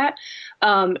with that.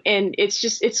 And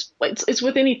it's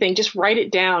with anything, just write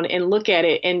it down and look at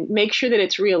it and make sure that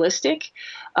it's realistic.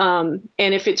 And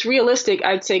if it's realistic,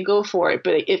 I'd say go for it.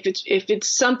 But if it's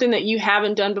something that you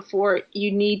haven't done before,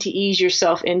 you need to ease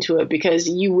yourself into it, because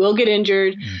you will get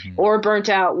injured or burnt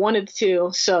out, one of the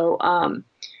two. So,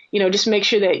 just make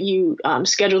sure that you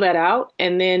schedule that out.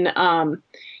 And then,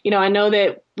 I know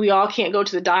that we all can't go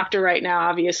to the doctor right now,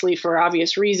 obviously, for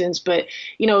obvious reasons, but,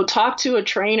 talk to a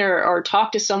trainer or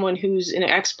talk to someone who's an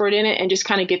expert in it and just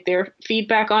kind of get their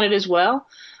feedback on it as well.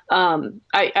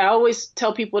 I always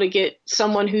tell people to get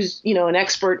someone who's, an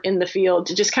expert in the field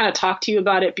to just kind of talk to you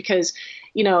about it, because,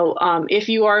 if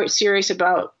you are serious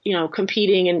about,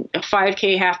 competing in a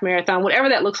 5K, half marathon, whatever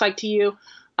that looks like to you,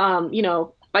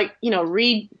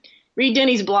 read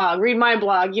Denny's blog, read my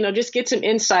blog, just get some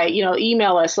insight,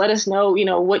 email us, let us know,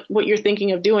 what you're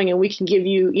thinking of doing, and we can give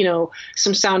you,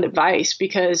 some sound advice,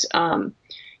 because,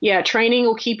 training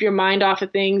will keep your mind off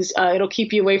of things. It'll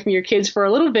keep you away from your kids for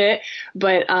a little bit,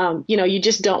 but, you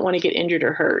just don't want to get injured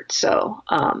or hurt. So,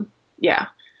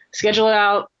 schedule it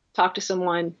out, talk to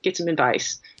someone, get some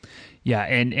advice. Yeah.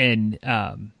 And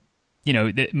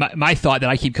my thought that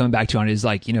I keep coming back to on it is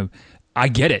like, I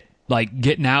get it. Like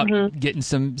getting out, getting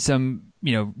some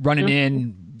running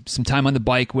in, some time on the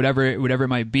bike, whatever it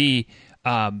might be,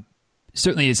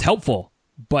 certainly is helpful.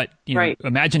 But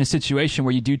imagine a situation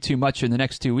where you do too much in the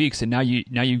next 2 weeks, and now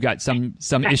you've got some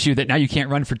issue that now you can't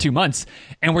run for 2 months,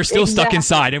 and we're still stuck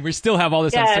inside, and we still have all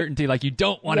this uncertainty. Like you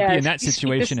don't want to be in that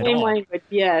situation at all. Language.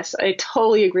 Yes, I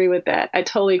totally agree with that. I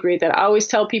always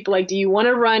tell people, like, do you want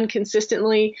to run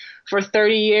consistently for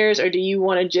 30 years, or do you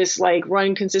want to just like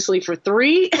run consistently for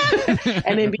 3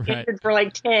 and then be injured for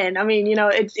like 10? I mean,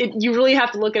 you really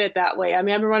have to look at it that way. I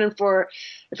mean, I've been running for,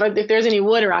 if there's any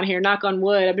wood around here, knock on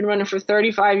wood, I've been running for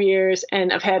 35 years,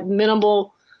 and I've had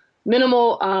minimal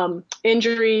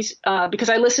injuries because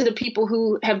I listen to people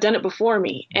who have done it before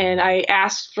me, and I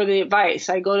ask for the advice.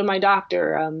 I go to my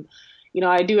doctor.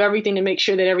 I do everything to make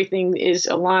sure that everything is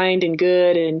aligned and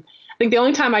good. And I think the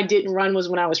only time I didn't run was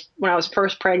when I was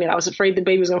first pregnant. I was afraid the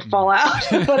baby was going to fall out.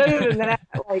 But other than that,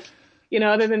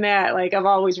 other than that, like I've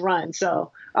always run.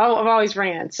 So I've always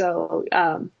ran. So,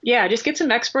 yeah, just get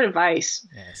some expert advice.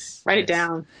 Yes. Write it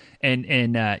down.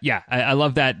 And yeah, I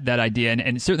love that idea,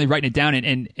 and certainly writing it down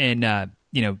and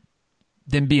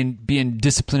then being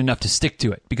disciplined enough to stick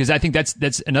to it, because I think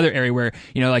that's another area where,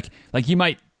 like you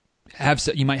might have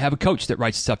a coach that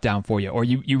writes stuff down for you, or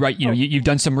you write, you've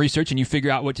done some research and you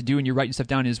figure out what to do and you're writing stuff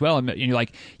down as well. And you're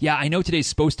like, yeah, I know today's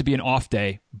supposed to be an off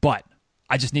day, but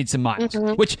I just need some miles,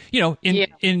 which,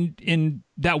 in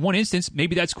that one instance,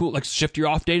 maybe that's cool. Like shift your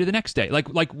off day to the next day,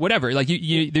 like whatever, like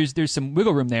there's some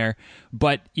wiggle room there.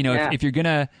 But, if you're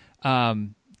going to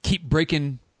keep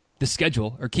breaking the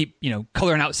schedule or keep,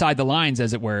 coloring outside the lines,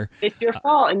 as it were, it's your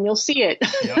fault and you'll see it.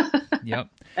 Yep.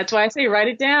 That's why I say write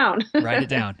it down. Write it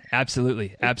down.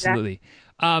 Absolutely. Absolutely.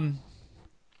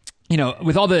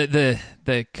 With all the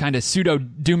kind of pseudo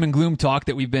doom and gloom talk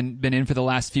that we've been in for the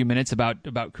last few minutes about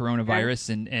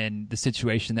coronavirus and the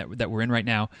situation that we're in right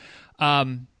now,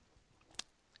 can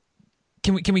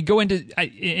we go into,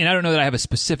 and I don't know that I have a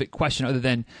specific question other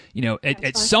than,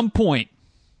 at some point,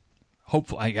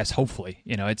 hopefully,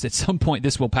 it's at some point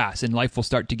this will pass and life will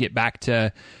start to get back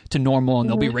to normal, and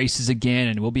there'll be races again,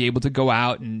 and we'll be able to go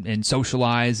out and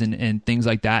socialize and things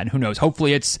like that. And who knows,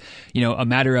 hopefully it's, a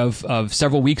matter of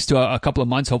several weeks to a couple of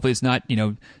months. Hopefully it's not,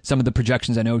 some of the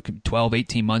projections I know 12,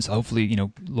 18 months. Hopefully,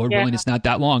 Lord willing, it's not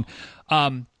that long.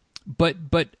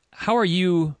 But how are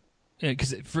you,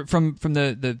 because from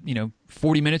the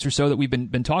 40 minutes or so that we've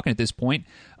been talking at this point,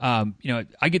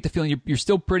 I get the feeling you're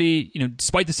still pretty,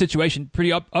 despite the situation,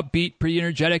 pretty upbeat, pretty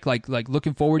energetic, like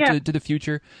looking forward to the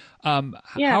future. How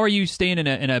are you staying in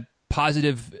a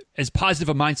positive a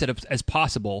mindset as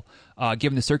possible,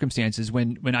 given the circumstances,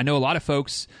 when I know a lot of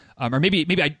folks, or maybe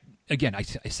I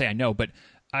say I know, but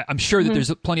I'm sure that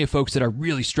there's plenty of folks that are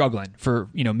really struggling for,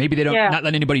 maybe they don't not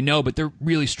let anybody know, but they're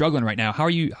really struggling right now. How are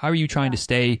you trying to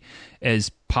stay as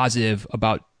positive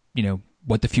about,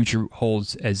 what the future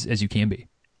holds as you can be?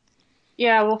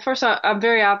 Yeah, well, first I'm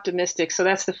very optimistic. So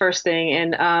that's the first thing.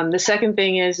 And the second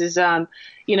thing is I've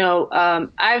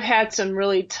had some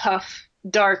really tough,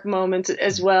 dark moments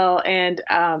as well. And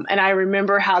I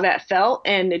remember how that felt,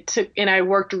 and I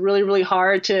worked really, really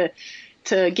hard to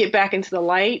get back into the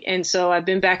light. And so I've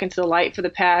been back into the light for the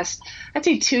past, I'd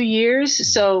say 2 years.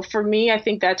 So for me, I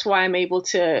think that's why I'm able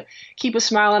to keep a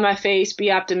smile on my face,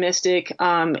 be optimistic.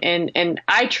 And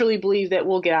I truly believe that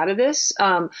we'll get out of this.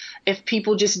 If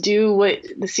people just do what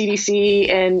the CDC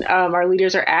and our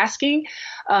leaders are asking,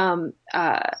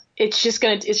 it's just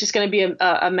going to be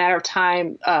a matter of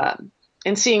time,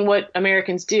 and seeing what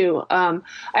Americans do. I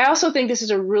also think this is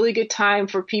a really good time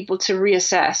for people to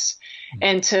reassess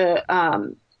and to,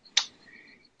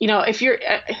 if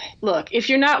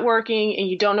you're not working and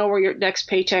you don't know where your next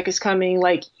paycheck is coming,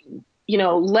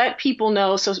 let people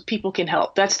know so people can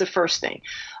help. That's the first thing.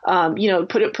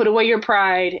 Put away your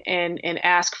pride and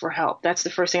ask for help. That's the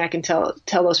first thing I can tell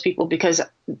those people, because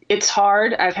it's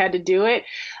hard. I've had to do it.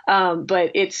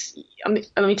 But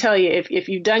let me tell you, if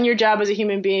you've done your job as a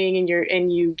human being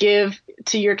and you give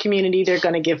to your community, they're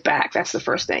going to give back. That's the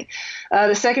first thing.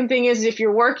 The second thing is, if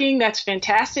you're working, that's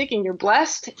fantastic and you're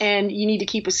blessed, and you need to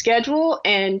keep a schedule,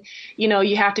 and,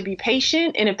 you have to be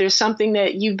patient. And if there's something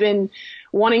that you've been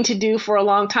wanting to do for a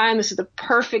long time, this is the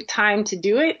perfect time to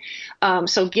do it.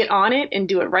 So get on it and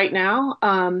do it right now.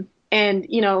 I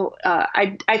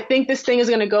think this thing is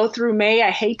going to go through May. I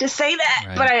hate to say that,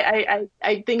 right, but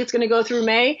I think it's going to go through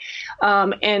May.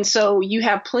 And so you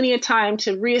have plenty of time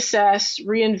to reassess,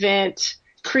 reinvent,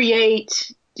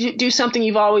 create, do something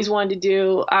you've always wanted to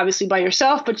do, obviously by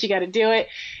yourself, but you got to do it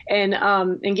and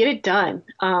get it done.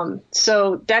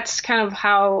 So that's kind of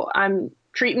how I'm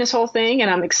treating this whole thing, and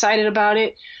I'm excited about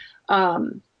it. I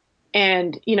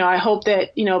hope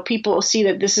that, people see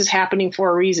that this is happening for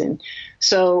a reason.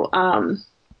 So,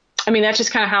 that's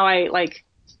just kind of how I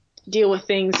deal with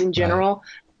things in general.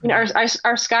 Right.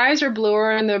 Our skies are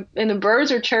bluer and the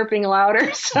birds are chirping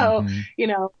louder. So,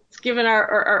 it's giving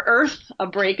our earth a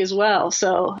break as well.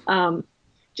 So,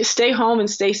 just stay home and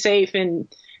stay safe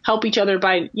and help each other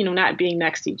by, not being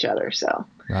next to each other. So.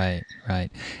 Right.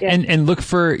 Yeah. And look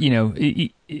for,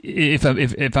 if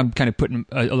I'm kind of putting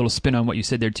a little spin on what you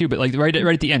said there too, but right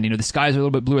at the end, the skies are a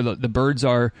little bit bluer, the birds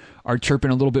are chirping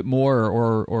a little bit more,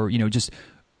 or just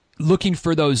looking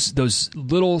for those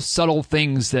little subtle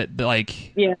things that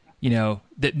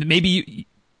that maybe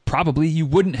probably you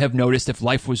wouldn't have noticed if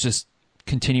life was just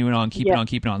continuing on, keeping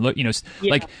on. Look,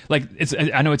 like it's,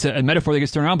 I know it's a metaphor that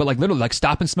gets thrown around, but literally,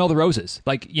 stop and smell the roses,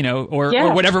 or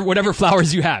whatever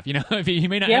flowers you have. If you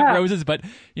may not have roses, but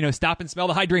stop and smell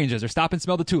the hydrangeas, or stop and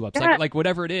smell the tulips, like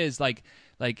whatever it is, like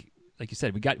like you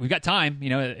said, we got time, you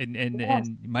know,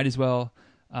 and you might as well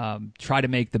try to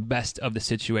make the best of the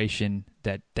situation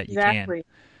that you can.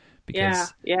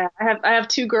 Because I have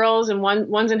two girls, and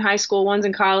one's in high school, one's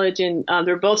in college, and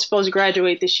they're both supposed to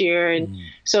graduate this year, and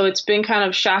so it's been kind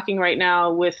of shocking right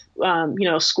now with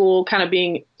school kind of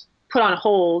being put on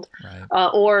hold,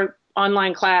 or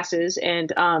online classes,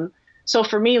 and so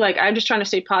for me, like, I'm just trying to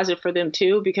stay positive for them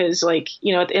too, because, like,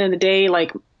 you know, at the end of the day,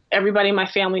 like, everybody in my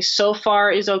family so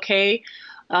far is okay,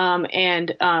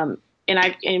 and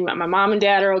my mom and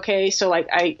dad are okay. So, like,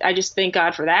 I just thank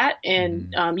God for that.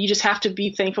 And you just have to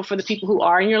be thankful for the people who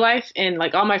are in your life. And,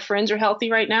 like, all my friends are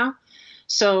healthy right now.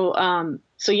 So,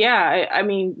 I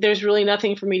mean, there's really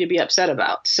nothing for me to be upset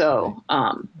about. So,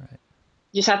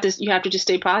 you have to just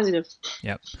stay positive.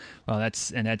 Yep. Well,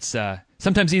 that's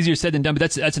sometimes easier said than done,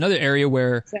 but that's another area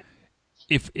where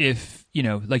if you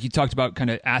know, like you talked about, kind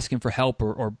of asking for help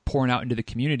or pouring out into the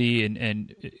community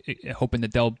and hoping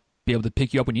that they'll be able to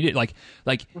pick you up when you need it.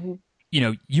 Like, you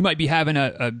know, you might be having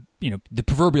the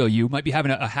proverbial you might be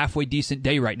having a halfway decent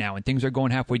day right now, and things are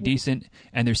going halfway decent,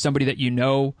 and there's somebody that, you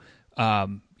know,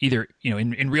 either, you know,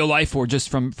 in real life or just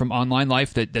from online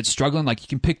life that's struggling. Like, you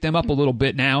can pick them up a little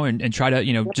bit now and try to,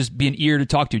 you know, just be an ear to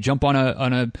talk to, jump on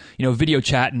a you know, video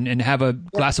chat and have a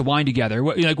glass of wine together,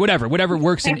 like whatever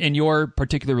works in your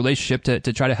particular relationship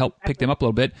to try to help pick them up a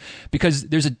little bit, because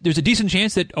there's a decent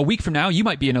chance that a week from now you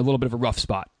might be in a little bit of a rough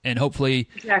spot, and hopefully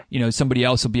you know, somebody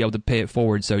else will be able to pay it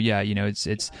forward. So yeah, you know,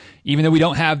 it's even though we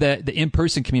don't have the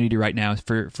in-person community right now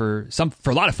for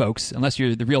a lot of folks, unless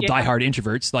you're the real diehard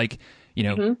introverts, like, you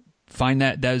know, find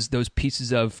those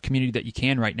pieces of community that you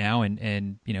can right now,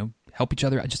 and you know, help each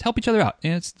other out.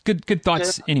 And it's good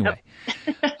thoughts anyway.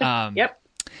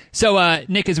 So,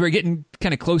 Nick, as we're getting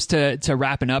kind of close to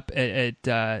wrapping up at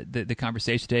the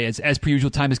conversation today, as per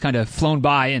usual, time has kind of flown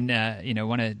by, and you know,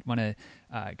 want to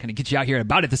kind of get you out here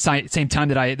about at the same time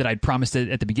that I'd promised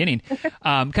at the beginning.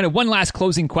 Kind of one last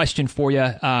closing question for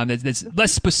you, that's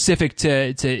less specific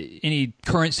to any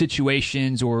current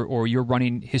situations or your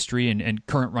running history and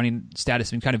current running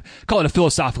status, and kind of call it a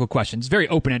philosophical question. It's very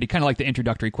open-ended, kind of like the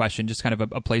introductory question, just kind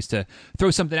of a place to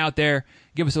throw something out there,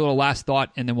 give us a little last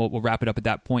thought, and then we'll wrap it up at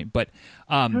that point. But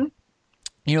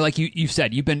you know, like you've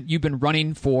said, you've been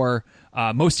running for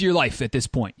most of your life at this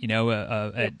point. You know,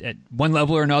 at one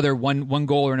level or another, one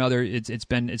goal or another. It's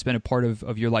been a part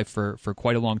of your life for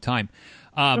quite a long time.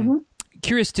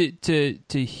 Curious to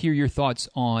hear your thoughts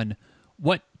on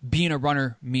what being a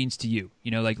runner means to you. You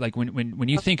know, like when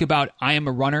you think about, I am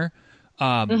a runner,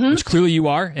 which clearly you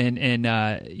are, and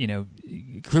you know,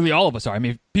 clearly all of us are. I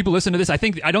mean, if people listen to this, I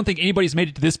don't think anybody's made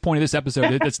it to this point of this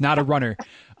episode that's not a runner.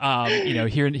 You know,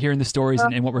 hearing the stories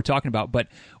and what we're talking about. But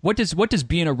what does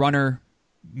being a runner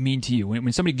mean to you?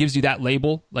 When somebody gives you that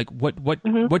label, like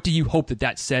what do you hope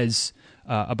that says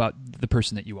about the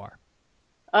person that you are?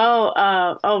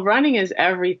 Running is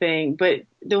everything. But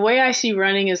the way I see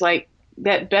running is like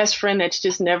that best friend that's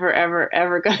just never, ever,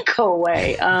 ever going to go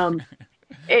away.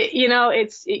 You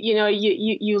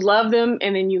love them,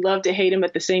 and then you love to hate them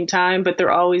at the same time, but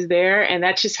they're always there. And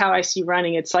that's just how I see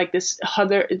running. It's like this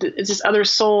other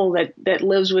soul that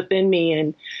lives within me.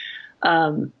 And,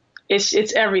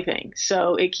 it's everything.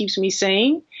 So it keeps me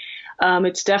sane.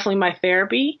 It's definitely my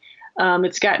therapy.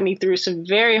 It's gotten me through some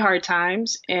very hard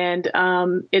times, and,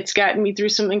 it's gotten me through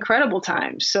some incredible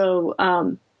times. So,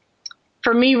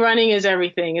 for me, running is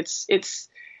everything.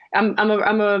 I'm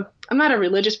not a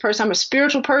religious person. I'm a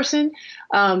spiritual person.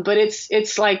 But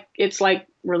it's like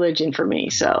religion for me.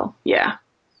 So yeah,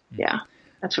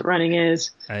 that's what running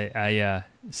is. I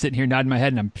sitting here nodding my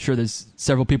head, and I'm sure there's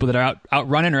several people that are out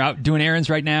running or out doing errands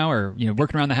right now, or, you know,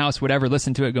 working around the house, whatever,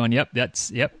 listen to it going, yep,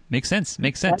 makes sense.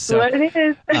 That's so, what it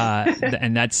is.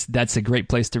 And that's a great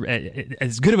place to,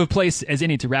 as good of a place as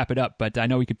any to wrap it up. But I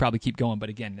know we could probably keep going, but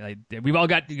again, we've all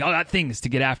got things to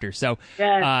get after. So,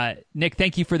 yes. Nick,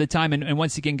 thank you for the time. And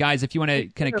once again, guys, if you want to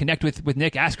kind of connect with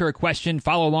Nick, ask her a question,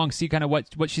 follow along, see kind of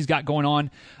what she's got going on.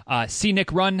 See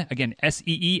Nick Run, again,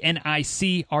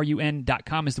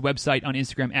 SEENICRUN.com is the website. On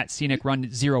Instagram at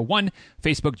ScenicRun01,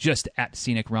 Facebook just at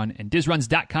ScenicRun, and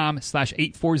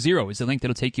DizRuns.com/840 is the link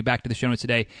that'll take you back to the show notes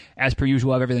today. As per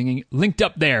usual, I have everything linked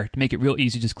up there to make it real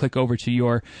easy. Just click over to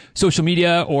your social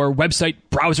media or website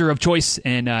browser of choice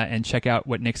and check out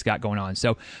what Nick's got going on.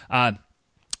 So,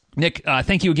 Nick,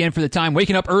 thank you again for the time.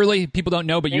 Waking up early, people don't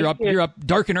know, but you're up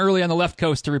dark and early on the left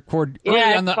coast to record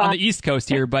early on the East Coast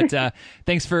here. But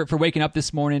thanks for waking up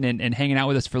this morning and hanging out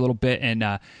with us for a little bit.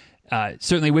 And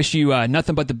certainly wish you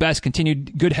nothing but the best,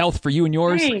 continued good health for you and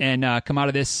yours, and come out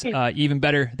of this even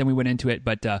better than we went into it.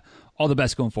 But all the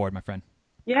best going forward, my friend.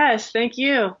 Yes, thank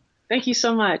you. Thank you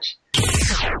so much.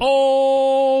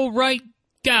 All right,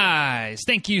 guys.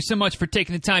 Thank you so much for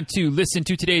taking the time to listen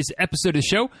to today's episode of the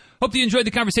show. Hope you enjoyed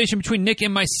the conversation between Nick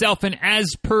and myself, and as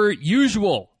per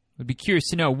usual, I'd be curious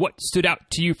to know what stood out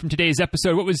to you from today's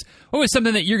episode. What was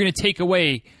something that you're going to take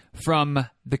away from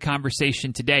the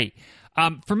conversation today?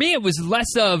 For me, it was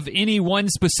less of any one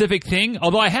specific thing,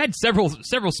 although I had several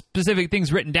specific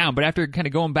things written down. But after kind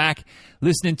of going back,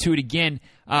 listening to it again,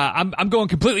 I'm going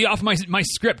completely off my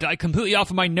script, completely off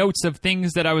of my notes of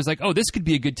things that I was like, oh, this could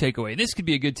be a good takeaway. This could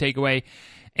be a good takeaway,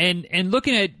 and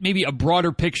looking at maybe a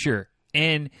broader picture,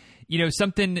 and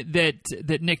something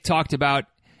that Nick talked about,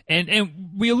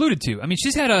 and we alluded to. I mean,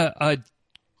 she's had a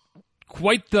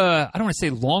quite the, I don't want to say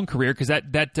long career, because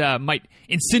that might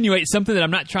insinuate something that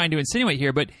I'm not trying to insinuate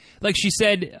here, but like she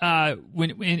said,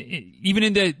 when even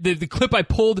in the clip I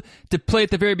pulled to play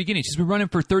at the very beginning, she's been running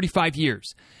for 35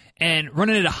 years and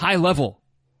running at a high level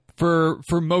for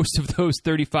most of those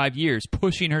 35 years,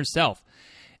 pushing herself.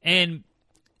 And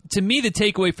to me, the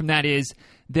takeaway from that is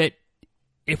that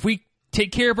if we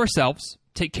take care of ourselves,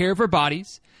 take care of our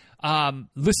bodies,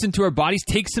 listen to our bodies,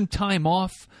 take some time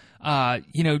off,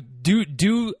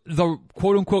 do the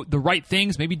quote unquote the right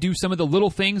things, maybe do some of the little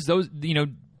things, those,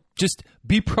 just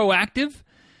be proactive.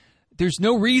 There's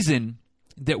no reason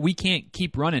that we can't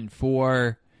keep running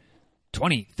for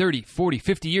 20, 30, 40,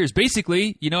 50 years.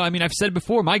 Basically, I've said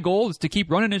before, my goal is to keep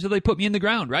running until they put me in the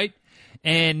ground, right?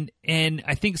 And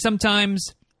I think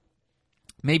sometimes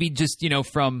maybe just,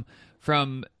 from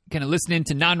kind of listening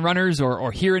to non-runners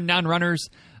or hearing non-runners,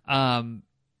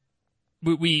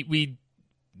 we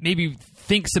maybe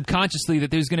think subconsciously that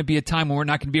there's going to be a time when we're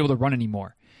not going to be able to run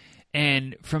anymore.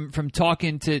 And from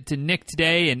talking to Nick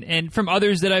today and from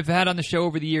others that I've had on the show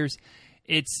over the years,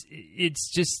 it's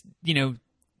just,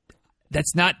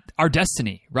 that's not our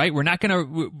destiny, right? We're not going to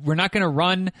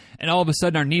run and all of a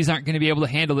sudden our knees aren't going to be able to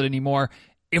handle it anymore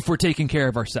if we're taking care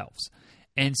of ourselves.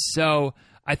 And so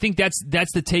I think that's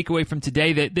the takeaway from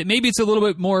today, that maybe it's a little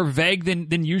bit more vague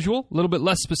than usual, a little bit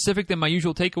less specific than my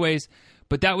usual takeaways.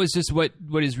 But that was just what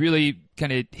is really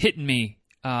kind of hitting me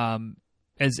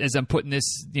as I'm putting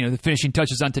this, the finishing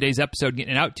touches on today's episode,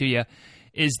 getting it out to you,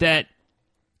 is that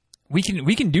we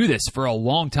can do this for a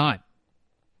long time.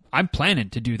 I'm planning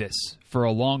to do this for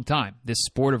a long time, this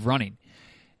sport of running.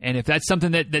 And if that's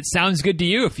something that sounds good to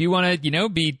you, if you want to,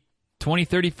 be 20,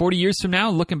 30, 40 years from now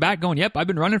looking back going, yep, I've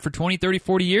been running for 20, 30,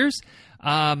 40 years,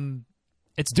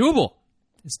 it's doable.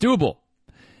 It's doable.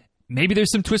 Maybe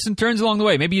there's some twists and turns along the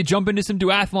way. Maybe you jump into some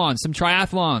duathlons, some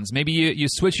triathlons. Maybe you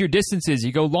switch your distances.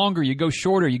 You go longer, you go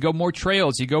shorter, you go more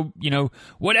trails, you go,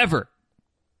 whatever.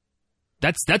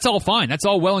 That's all fine. That's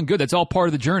all well and good. That's all part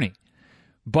of the journey.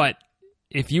 But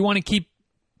if you want to keep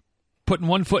putting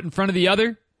one foot in front of the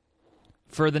other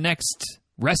for the next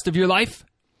rest of your life,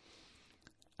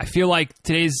 I feel like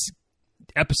today's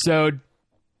episode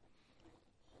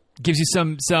gives you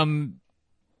some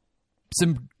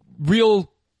real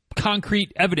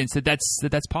concrete evidence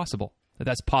that's possible.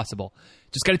 That's possible.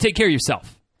 Just got to take care of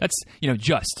yourself. That's,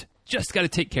 just got to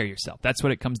take care of yourself. That's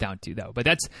what it comes down to, though. But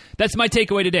that's my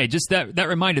takeaway today. Just that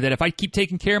reminder that if I keep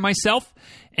taking care of myself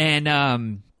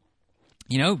and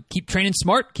keep training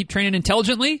smart, keep training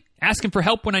intelligently, asking for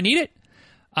help when I need it,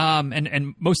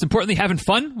 and most importantly, having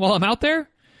fun while I'm out there,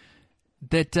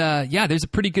 that there's a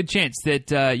pretty good chance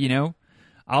that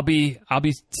I'll be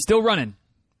still running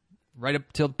right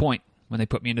up till the point when they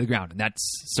put me into the ground, and that's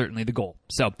certainly the goal.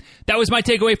 So that was my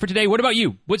takeaway for today. What about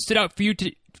you? What stood out to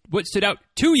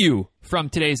you from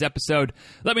today's episode?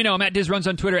 Let me know. I'm at DizRuns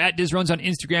on Twitter, at DizRuns on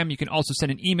Instagram. You can also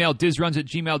send an email,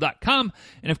 dizruns@gmail.com.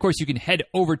 And of course, you can head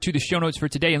over to the show notes for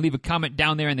today and leave a comment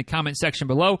down there in the comment section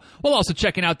below. We'll also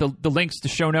checking out the links to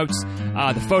show notes,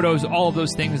 the photos, all of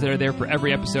those things that are there for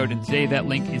every episode. And today that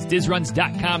link is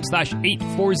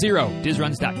dizruns.com/840,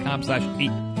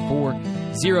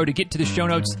 dizruns.com/840 to get to the show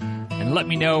notes. And let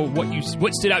me know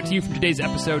what stood out to you from today's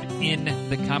episode in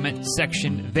the comment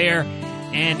section there.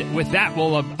 And with that,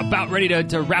 we're about ready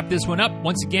to wrap this one up.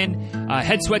 Once again,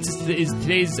 Head Sweats is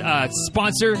today's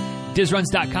sponsor.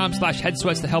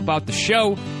 DizRuns.com/HeadSweats to help out the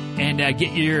show and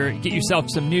get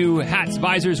yourself some new hats,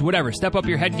 visors, whatever. Step up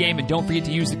your head game, and don't forget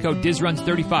to use the code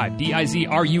DizRuns35,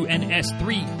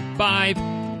 DizRuns35.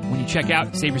 When you check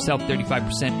out, save yourself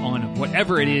 35% on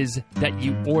whatever it is that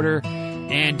you order.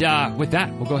 And with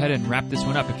that, we'll go ahead and wrap this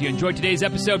one up. If you enjoyed today's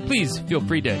episode, please feel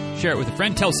free to share it with a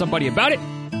friend. Tell somebody about it.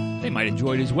 They might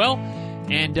enjoy it as well.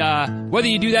 And whether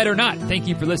you do that or not, thank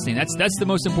you for listening. That's the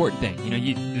most important thing.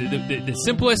 The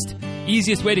simplest,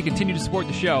 easiest way to continue to support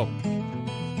the show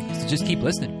is to just keep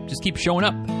listening. Just keep showing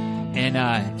up. And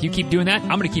if you keep doing that,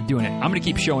 I'm going to keep doing it. I'm going to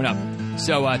keep showing up.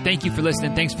 So thank you for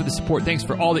listening. Thanks for the support. Thanks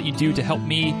for all that you do to help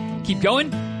me keep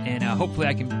going. And hopefully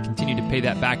I can continue to pay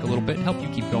that back a little bit and help you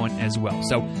keep going as well.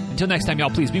 So until next time, y'all,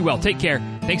 please be well. Take care.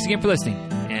 Thanks again for listening.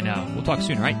 And we'll talk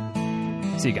soon, all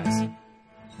right? See you guys.